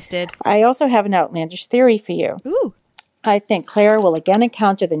 Sassenach wasted. I also have an outlandish theory for you. Ooh. I think Claire will again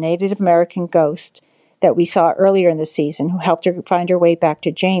encounter the Native American ghost that we saw earlier in the season, who helped her find her way back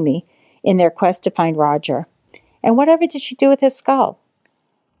to Jamie in their quest to find Roger. And whatever did she do with his skull?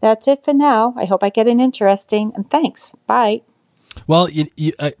 That's it for now. I hope I get an interesting, and thanks. Bye. Well,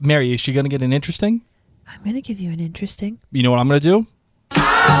 Mary, is she going to get an interesting? I'm going to give you an interesting. You know what I'm going to do?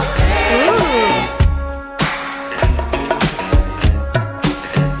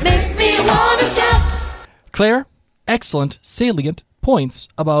 Makes me wanna shout. Claire, excellent, salient points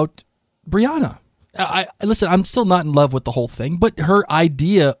about Brianna. Listen, I'm still not in love with the whole thing, but her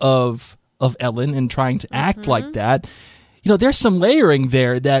idea of Ellen and trying to act like that, there's some layering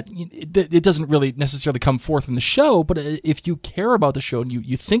there that it doesn't really necessarily come forth in the show, but if you care about the show and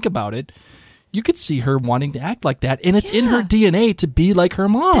you think about it, you could see her wanting to act like that, and it's in her DNA to be like her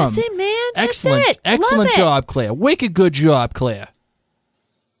mom. That's it, man. Excellent. That's it. Excellent job, Claire. Wicked good job, Claire.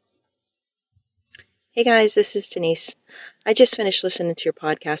 Hey guys, this is Denise. I just finished listening to your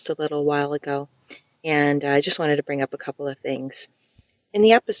podcast a little while ago, and I just wanted to bring up a couple of things. In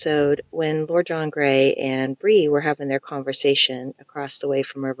the episode, when Lord John Grey and Bree were having their conversation across the way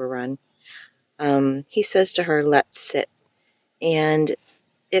from River Run, he says to her, "Let's sit." And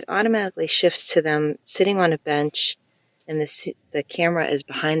it automatically shifts to them sitting on a bench, and the camera is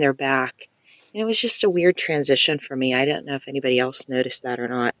behind their back. And it was just a weird transition for me. I don't know if anybody else noticed that or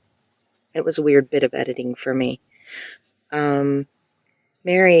not. It was a weird bit of editing for me. Mary,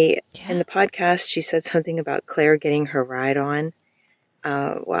 in the podcast, she said something about Claire getting her ride on.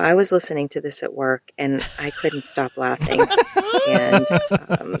 Well, I was listening to this at work, and I couldn't stop laughing. And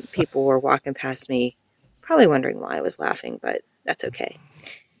people were walking past me, probably wondering why I was laughing, but that's okay.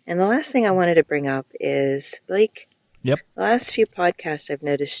 And the last thing I wanted to bring up is, Blake, Yep. the last few podcasts I've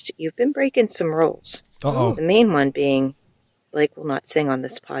noticed you've been breaking some rules. Uh-oh. The main one being Blake will not sing on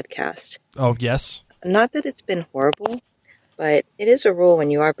this podcast. Oh, yes. Not that it's been horrible, but it is a rule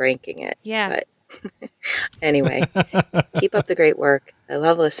when you are breaking it. Yeah. But anyway, keep up the great work. I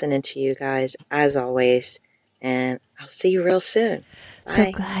love listening to you guys, as always, and I'll see you real soon. Bye.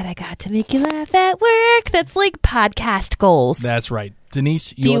 So glad I got to make you laugh at work. That's like podcast goals. That's right. Denise,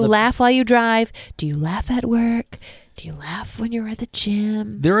 Do you laugh while you drive? Do you laugh at work? Do you laugh when you're at the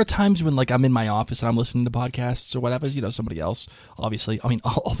gym? There are times when, I'm in my office and I'm listening to podcasts or whatever, somebody else, obviously. I mean,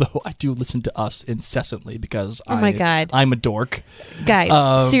 although I do listen to us incessantly because my God. I'm a dork.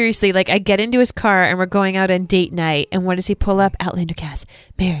 Guys, seriously, I get into his car and we're going out on date night, and what does he pull up? Outlander cast.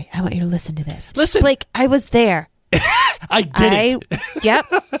 Mary, I want you to listen to this. Listen. Blake, I was there. I did it. Yep.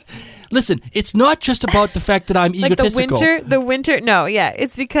 Listen, it's not just about the fact that I'm Like egotistical. the winter. No, yeah,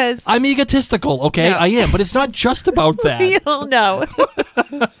 it's because I'm egotistical, okay? No. I am, but it's not just about that. we all know.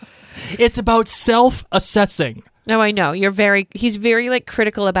 It's about self-assessing. No, I know. He's very like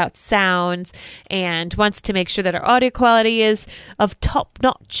critical about sounds and wants to make sure that our audio quality is of top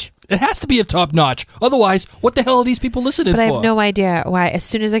notch. It has to be of top notch. Otherwise, what the hell are these people listening But for? I have no idea why. As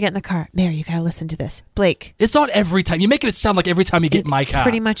soon as I get in the car, Mary, you gotta listen to this. Blake. It's not every time. You're making it sound like every time you get in my car.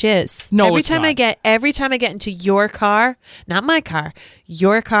 Pretty much is. No, every it's time not. every time I get into your car, not my car,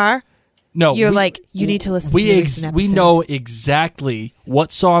 your car. No, you're like, you need to listen to the recent we episode. know exactly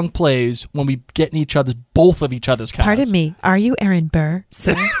what song plays when we get in both of each other's cars. Pardon me, are you Aaron Burr,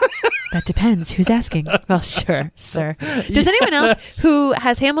 sir? That depends. Who's asking? Well, sure, sir. Does anyone else who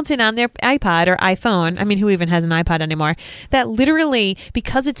has Hamilton on their iPod or iPhone, I mean, who even has an iPod anymore, that literally,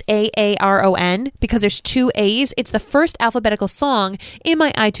 because it's AARON, because there's two A's, it's the first alphabetical song in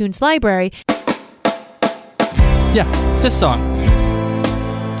my iTunes library. Yeah, it's this song.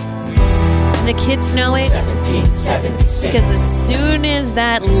 And the kids know it because as soon as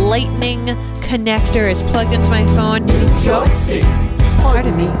that lightning connector is plugged into my phone,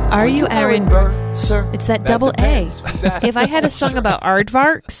 pardon me, are you Aaron Burr? Sir, it's that double A. If I had a song about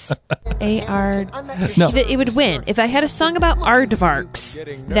aardvarks, it would win. If I had a song about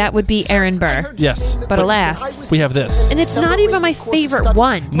aardvarks, that would be Aaron Burr. Yes. But alas, we have this. And it's not even my favorite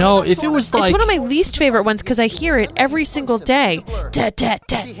one. No, if it was like... It's one of my least favorite ones because I hear it every single day.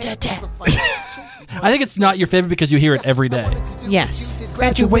 I think it's not your favorite because you hear it every day. Yes.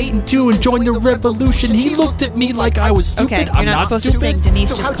 Graduating to and join the revolution. He looked at me like I was stupid. Okay, you're I'm not supposed to sing.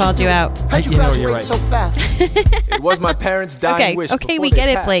 Denise just called you out. You're right. So fast. It was my parents' dying wish. Okay, we get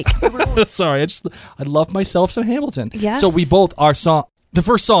it, Blake. Sorry, I love myself some Hamilton. Yes. So we both our song. The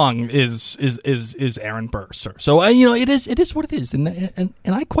first song is Aaron Burr, sir. So it is what it is, and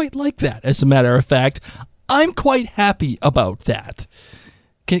I quite like that. As a matter of fact, I'm quite happy about that.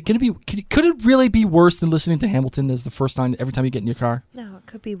 Could it really be worse than listening to Hamilton as the first time every time you get in your car? No, it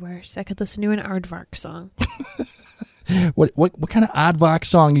could be worse. I could listen to an aardvark song. What kind of aardvark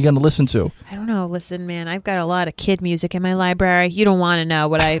song are you going to listen to? I don't know. Listen, man, I've got a lot of kid music in my library. You don't want to know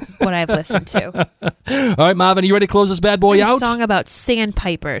what I've listened to. All right, Marvin, are you ready to close this bad boy out? A song about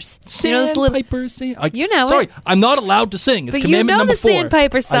sandpipers. Sandpipers. You know Sorry, it. I'm not allowed to sing. It's But commandment you know number the 4.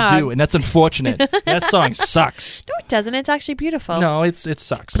 Sandpiper song. I do, and that's unfortunate. That song sucks. No, it doesn't. It's actually beautiful. No, it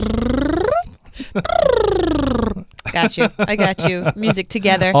sucks. Got you. I got you. Music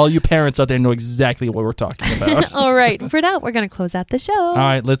together. All you parents out there know exactly what we're talking about. All right. For now, we're going to close out the show. All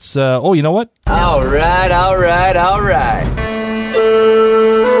right, let's... you know what? All right.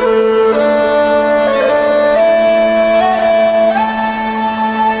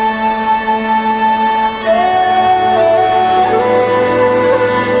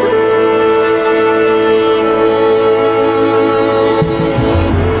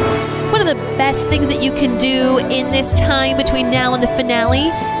 Best things that you can do in this time between now and the finale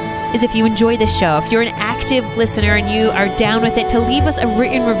is if you enjoy this show, if you're an active listener and you are down with it, to leave us a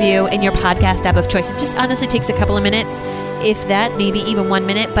written review in your podcast app of choice. It just honestly takes a couple of minutes, if that, maybe even 1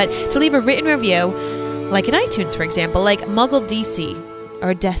 minute, but to leave a written review, like in iTunes, for example, like Muggle DC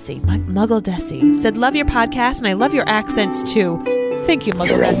or Desi, Muggle Desi said, love your podcast and I love your accents too. Thank you, Muggle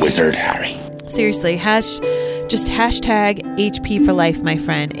You're Desi. a wizard, Harry. Seriously, just hashtag HP for life, my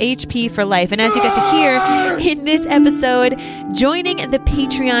friend. HP for life. And as you got to hear in this episode, joining the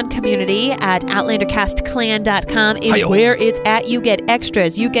Patreon community at OutlanderCastClan.com is where it's at. You get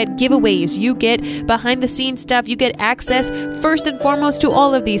extras, you get giveaways, you get behind the scenes stuff, you get access first and foremost to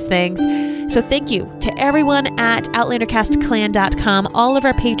all of these things. So thank you to everyone at OutlanderCastClan.com. All of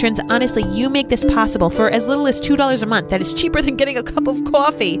our patrons, honestly, you make this possible for as little as $2 a month. That is cheaper than getting a cup of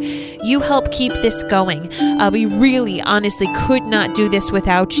coffee. You help keep this going. We really, honestly could not do this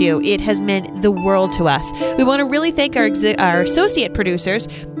without you. It has meant the world to us. We want to really thank our associate producers,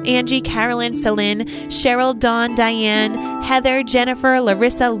 Angie, Carolyn, Celine, Cheryl, Dawn, Diane, Heather, Jennifer,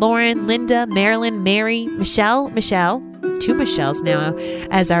 Larissa, Lauren, Linda, Marilyn, Mary, Michelle, 2 Michelles now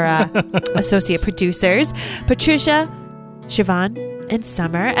as our associate producers, Patricia, Siobhan, and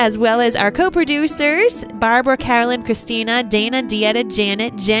Summer, as well as our co-producers, Barbara, Carolyn, Christina, Dana, Dieta,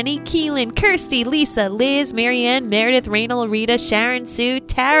 Janet, Jenny, Keelan, Kirsty, Lisa, Liz, Marianne, Meredith, Raynal, Rita, Sharon, Sue,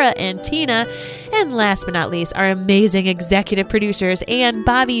 Tara, and Tina. And last but not least, our amazing executive producers, Ann,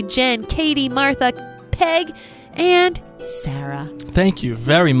 Bobby, Jen, Katie, Martha, Peg, and Sarah. Thank you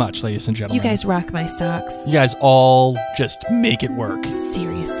very much, ladies and gentlemen. You guys rock my socks. You guys all just make it work.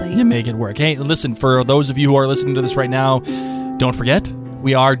 Seriously. You make it work. Hey, listen, for those of you who are listening to this right now, don't forget,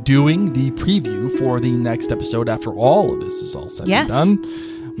 we are doing the preview for the next episode after all of this is all said and done.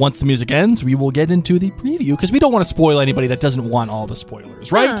 Once the music ends, we will get into the preview because we don't want to spoil anybody that doesn't want all the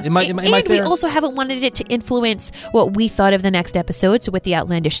spoilers, right? Am I and we fair? also haven't wanted it to influence what we thought of the next episode, so with the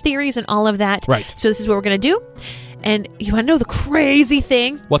outlandish theories and all of that. Right. So this is what we're going to do. And you want to know the crazy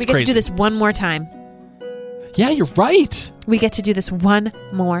thing? What's we get crazy? to do this one more time. Yeah, you're right. We get to do this one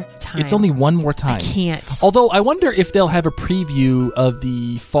more time. It's only one more time. I can't. Although I wonder if they'll have a preview of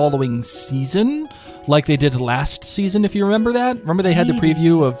the following season, like they did last season. If you remember that, remember they had the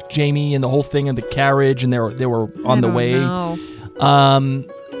preview of Jamie and the whole thing and the carriage, and they were on the way. Know.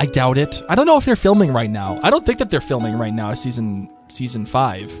 I doubt it. I don't know if they're filming right now. I don't think that they're filming right now. Season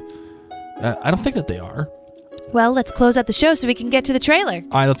 5. I don't think that they are. Well, let's close out the show so we can get to the trailer.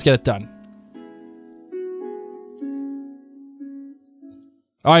 All right, let's get it done.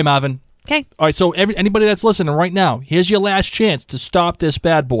 All right, Marvin. Okay. All right, so anybody that's listening right now, here's your last chance to stop this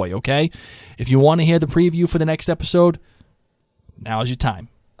bad boy, okay? If you want to hear the preview for the next episode, now's your time.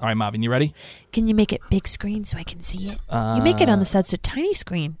 All right, Marvin, you ready? Can you make it big screen so I can see it? You make it on the side so tiny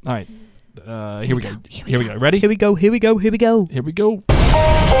screen. All right. Here we go. Here we go. Ready? Here we go. Here we go. Here we go. Here we go.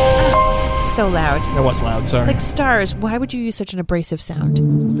 So loud. That was loud, sorry. Like stars. Why would you use such an abrasive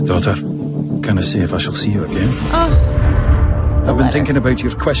sound? Daughter, can I say if I shall see you again? Oh. I've been thinking about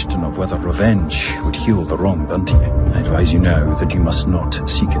your question of whether revenge would heal the wrong done to you. I advise you now that you must not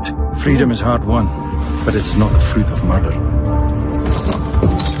seek it. Freedom is hard won, but it is not the fruit of murder.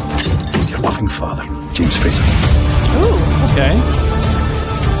 Your loving father, James Fraser. Ooh. Okay.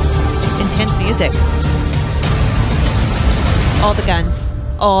 Intense music. All the guns.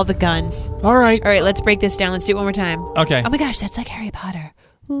 All the guns. All right. All right, let's break this down. Let's do it one more time. Okay. Oh my gosh, that's like Harry Potter.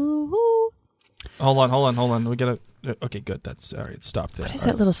 Ooh. Hold on. We gotta... Okay, good. That's... All right, it stopped there. What is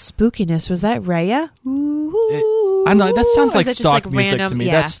that little spookiness? Was that Raya? I don't know. That sounds like stock music to me.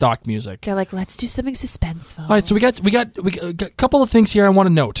 Yeah. That's stock music. They're like, let's do something suspenseful. All right, so we got a couple of things here I want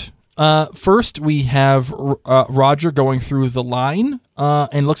to note. First, we have Roger going through the line,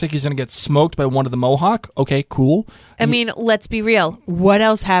 and looks like he's going to get smoked by one of the Mohawk. Okay, cool. I mean, let's be real. What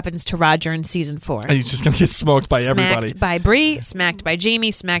else happens to Roger in season 4? He's just going to get smoked by everybody. Smacked by Bree, smacked by Jamie,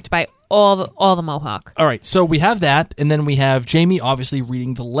 smacked by all the Mohawk. All right, so we have that, and then we have Jamie obviously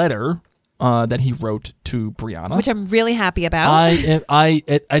reading the letter that he wrote to Brianna, which I'm really happy about.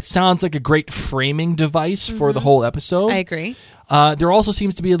 It sounds like a great framing device for the whole episode. I agree. There also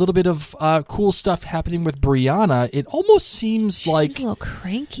seems to be a little bit of cool stuff happening with Brianna. It almost seems like... She's a little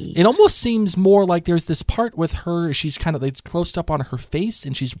cranky. It almost seems more like there's this part with her, she's kind of, it's close up on her face,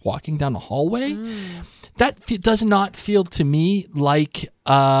 and she's walking down the hallway. That does not feel to me like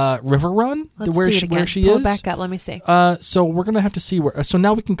River Run, where she Pull is. it back up. Let me see. So we're going to have to see where... So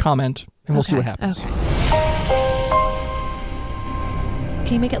now we can comment, and we'll see what happens. Okay.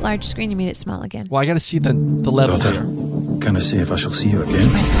 Can you make it large screen? You made it small again. Well, I got to see the level Daughter, here. can I say if I shall see you again?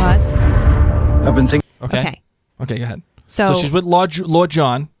 Press pause. I've been thinking... Okay, go ahead. So she's with Lord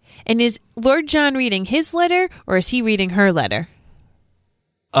John. And is Lord John reading his letter, or is he reading her letter?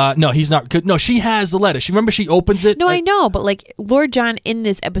 No, he's not. No, she has the letter. Remember she opens it. No, I know, but like Lord John in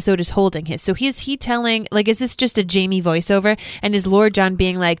this episode is holding his. So is he telling, like, is this just a Jamie voiceover? And is Lord John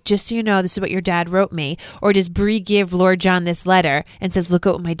being like, just so you know, this is what your dad wrote me? Or does Bree give Lord John this letter and says, look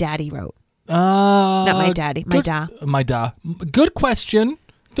at what my daddy wrote? Not my daddy, my da. My da. Good question.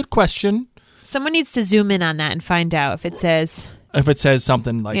 Someone needs to zoom in on that and find out if it says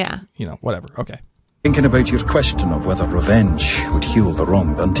something like, whatever. Okay. Thinking about your question of whether revenge would heal the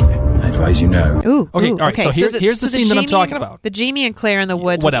wrong done to you. I advise you now. Okay, all right. So here's the scene that I'm talking about. The Jamie and Claire in the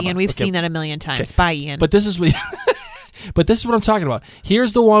woods with Ian. We've seen that a million times. Okay. Bye, Ian. But this is what I'm talking about.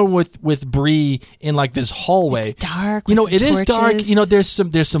 Here's the one with Bree in like this hallway. It's dark. It is dark.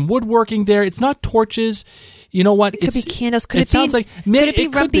 There's some woodworking there. It's not torches. You know what? It could be candles. Could it be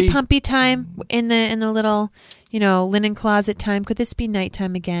rumpy pumpy time in the little, linen closet time? Could this be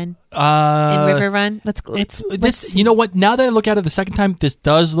nighttime again? In River Run? Let's this. You know what? Now that I look at it the second time, this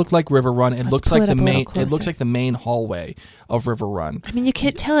does look like River Run. It looks like the main. It looks like the main hallway of River Run. I mean, you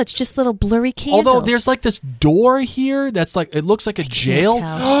can't tell. It's just little blurry candles. Although there's like this door here that's like it looks like a jail. She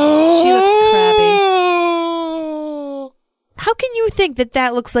looks crabby. How can you think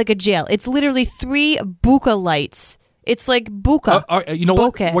that looks like a jail? It's literally 3 buka lights. It's like buka. You know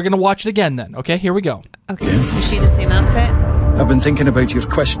what? We're going to watch it again then. Okay, here we go. Okay. Is she in the same outfit? I've been thinking about your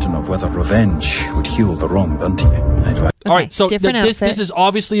question of whether revenge would heal the wrong done to you. All right, so this is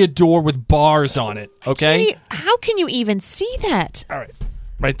obviously a door with bars on it, okay? How can you even see that? All right,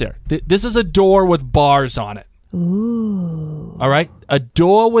 right there. This is a door with bars on it. Ooh. All right? A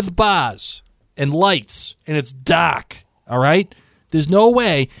door with bars and lights, and it's dark. All right? There's no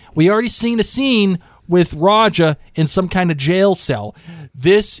way. We already seen a scene with Raja in some kind of jail cell.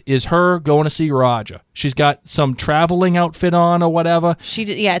 This is her going to see Raja. She's got some traveling outfit on or whatever.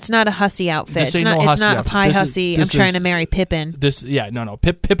 It's not a hussy outfit. This It's ain't not. no It's not a hussy pie outfit. hussy. I'm trying to marry Pippin.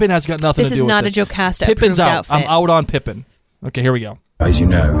 Pippin has got nothing This to is do with not this. a Jocasta Pippin's approved out. outfit. I'm out on Pippin. Okay, here we go. As you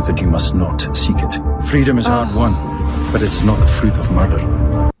know that you must not seek it. Freedom is hard won, but it's not the fruit of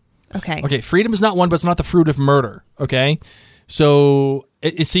murder. Okay, freedom is not one, but it's not the fruit of murder. Okay? So,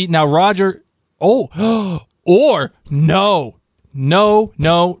 see, now Roger... Oh, or no.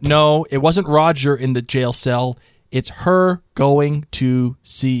 It wasn't Roger in the jail cell. It's her going to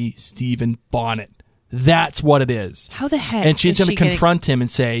see Stephen Bonnet. That's what it is. How the heck? And she's is going to confront him and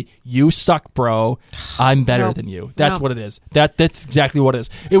say, "You suck, bro. I'm better than you." That's what it is. That's exactly what it is.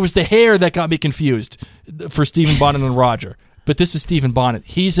 It was the hair that got me confused for Stephen Bonnet and Roger. But this is Stephen Bonnet.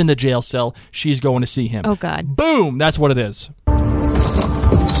 He's in the jail cell. She's going to see him. Oh, God. Boom! That's what it is.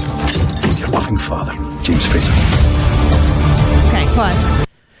 Your loving father, James Fraser. Okay, plus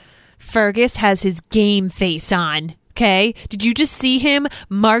Fergus has his game face on. Okay, did you just see him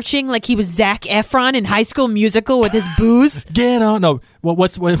marching like he was Zac Efron in High School Musical with his booze? Get on. No, what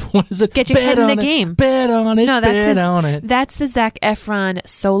is it? Get your head in the game. Bet on it. No, bet on it. That's the Zac Efron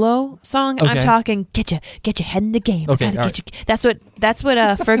solo song. Okay. I'm talking. Get your head in the game. Okay, Gotta all get you. That's what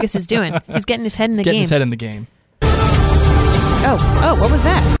Fergus is doing. He's getting his head in the Getting game. his head in the game. Oh, what was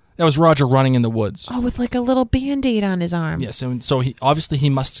that? That was Roger running in the woods. Oh, with like a little Band-Aid on his arm. Yes, and so he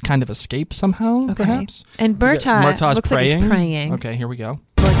must kind of escape somehow, perhaps. And Murtaugh looks like he's praying. Okay, here we go.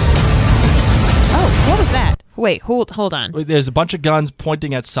 Oh, what was that? Wait, hold on. There's a bunch of guns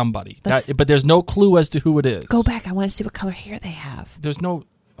pointing at somebody, but there's no clue as to who it is. Go back. I want to see what color hair they have. There's no... All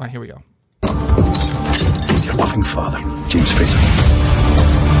right, here we go. Your loving father, James Fraser.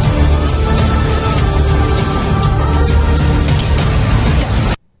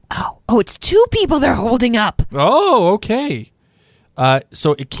 Oh, it's two people they're holding up. Oh, okay.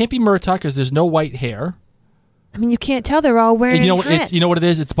 So it can't be Murtaugh because there's no white hair. I mean, you can't tell. They're all wearing hats. You know what it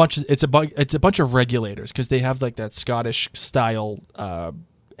is? It's a bunch of regulators because they have like that Scottish style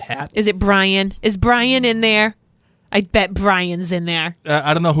hat. Is it Brian? Is Brian in there? I bet Brian's in there.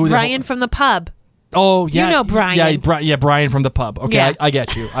 I don't know who. Brian from the pub. Oh yeah, you know Brian. Yeah, Brian from the pub. Okay, Yeah. I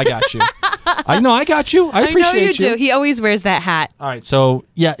get you. I got you. I know. I got you. I appreciate know you do. He always wears that hat. All right, so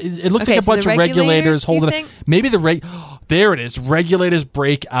yeah, it looks Okay, like a so bunch the of regulators do you holding. Maybe there it is. Regulators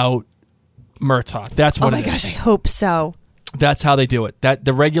break out Murtaugh. That's what. Oh my gosh, I hope so. That's how they do it. That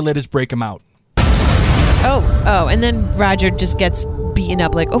the regulators break him out. Oh, and then Roger just gets beaten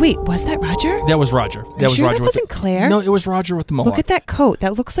up. Like, oh wait, was that Roger? That was Roger. Are you sure that wasn't Claire? No, it was Roger with the mohawk. Look at that coat.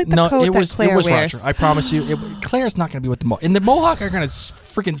 That looks like the coat it was, that Claire it was wears. Roger. I promise you. Claire's not going to be with the mohawk. And the mohawk are going to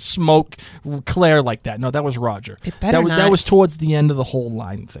freaking smoke Claire like that. No, that was Roger. It better not. That was towards the end of the whole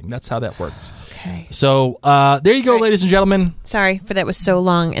line thing. That's how that works. Okay. So there you go, ladies and gentlemen. Sorry for that was so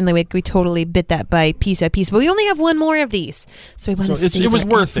long, and we totally bit that by piece, but we only have one more of these, so we want to savor it was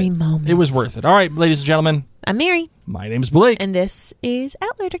worth every it. moment. It was worth it. All right, ladies and gentlemen. I'm Mary. My name's Blake. And this is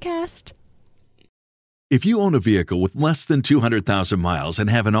Outlander Cast. If you own a vehicle with less than 200,000 miles and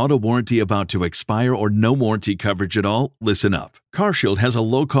have an auto warranty about to expire or no warranty coverage at all, listen up. CarShield has a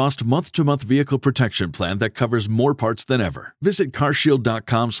low-cost month-to-month vehicle protection plan that covers more parts than ever. Visit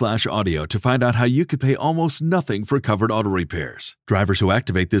carshield.com/audio to find out how you could pay almost nothing for covered auto repairs. Drivers who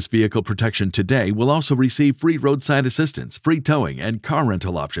activate this vehicle protection today will also receive free roadside assistance, free towing, and car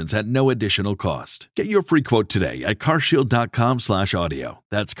rental options at no additional cost. Get your free quote today at carshield.com/audio.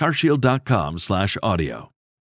 That's carshield.com/audio.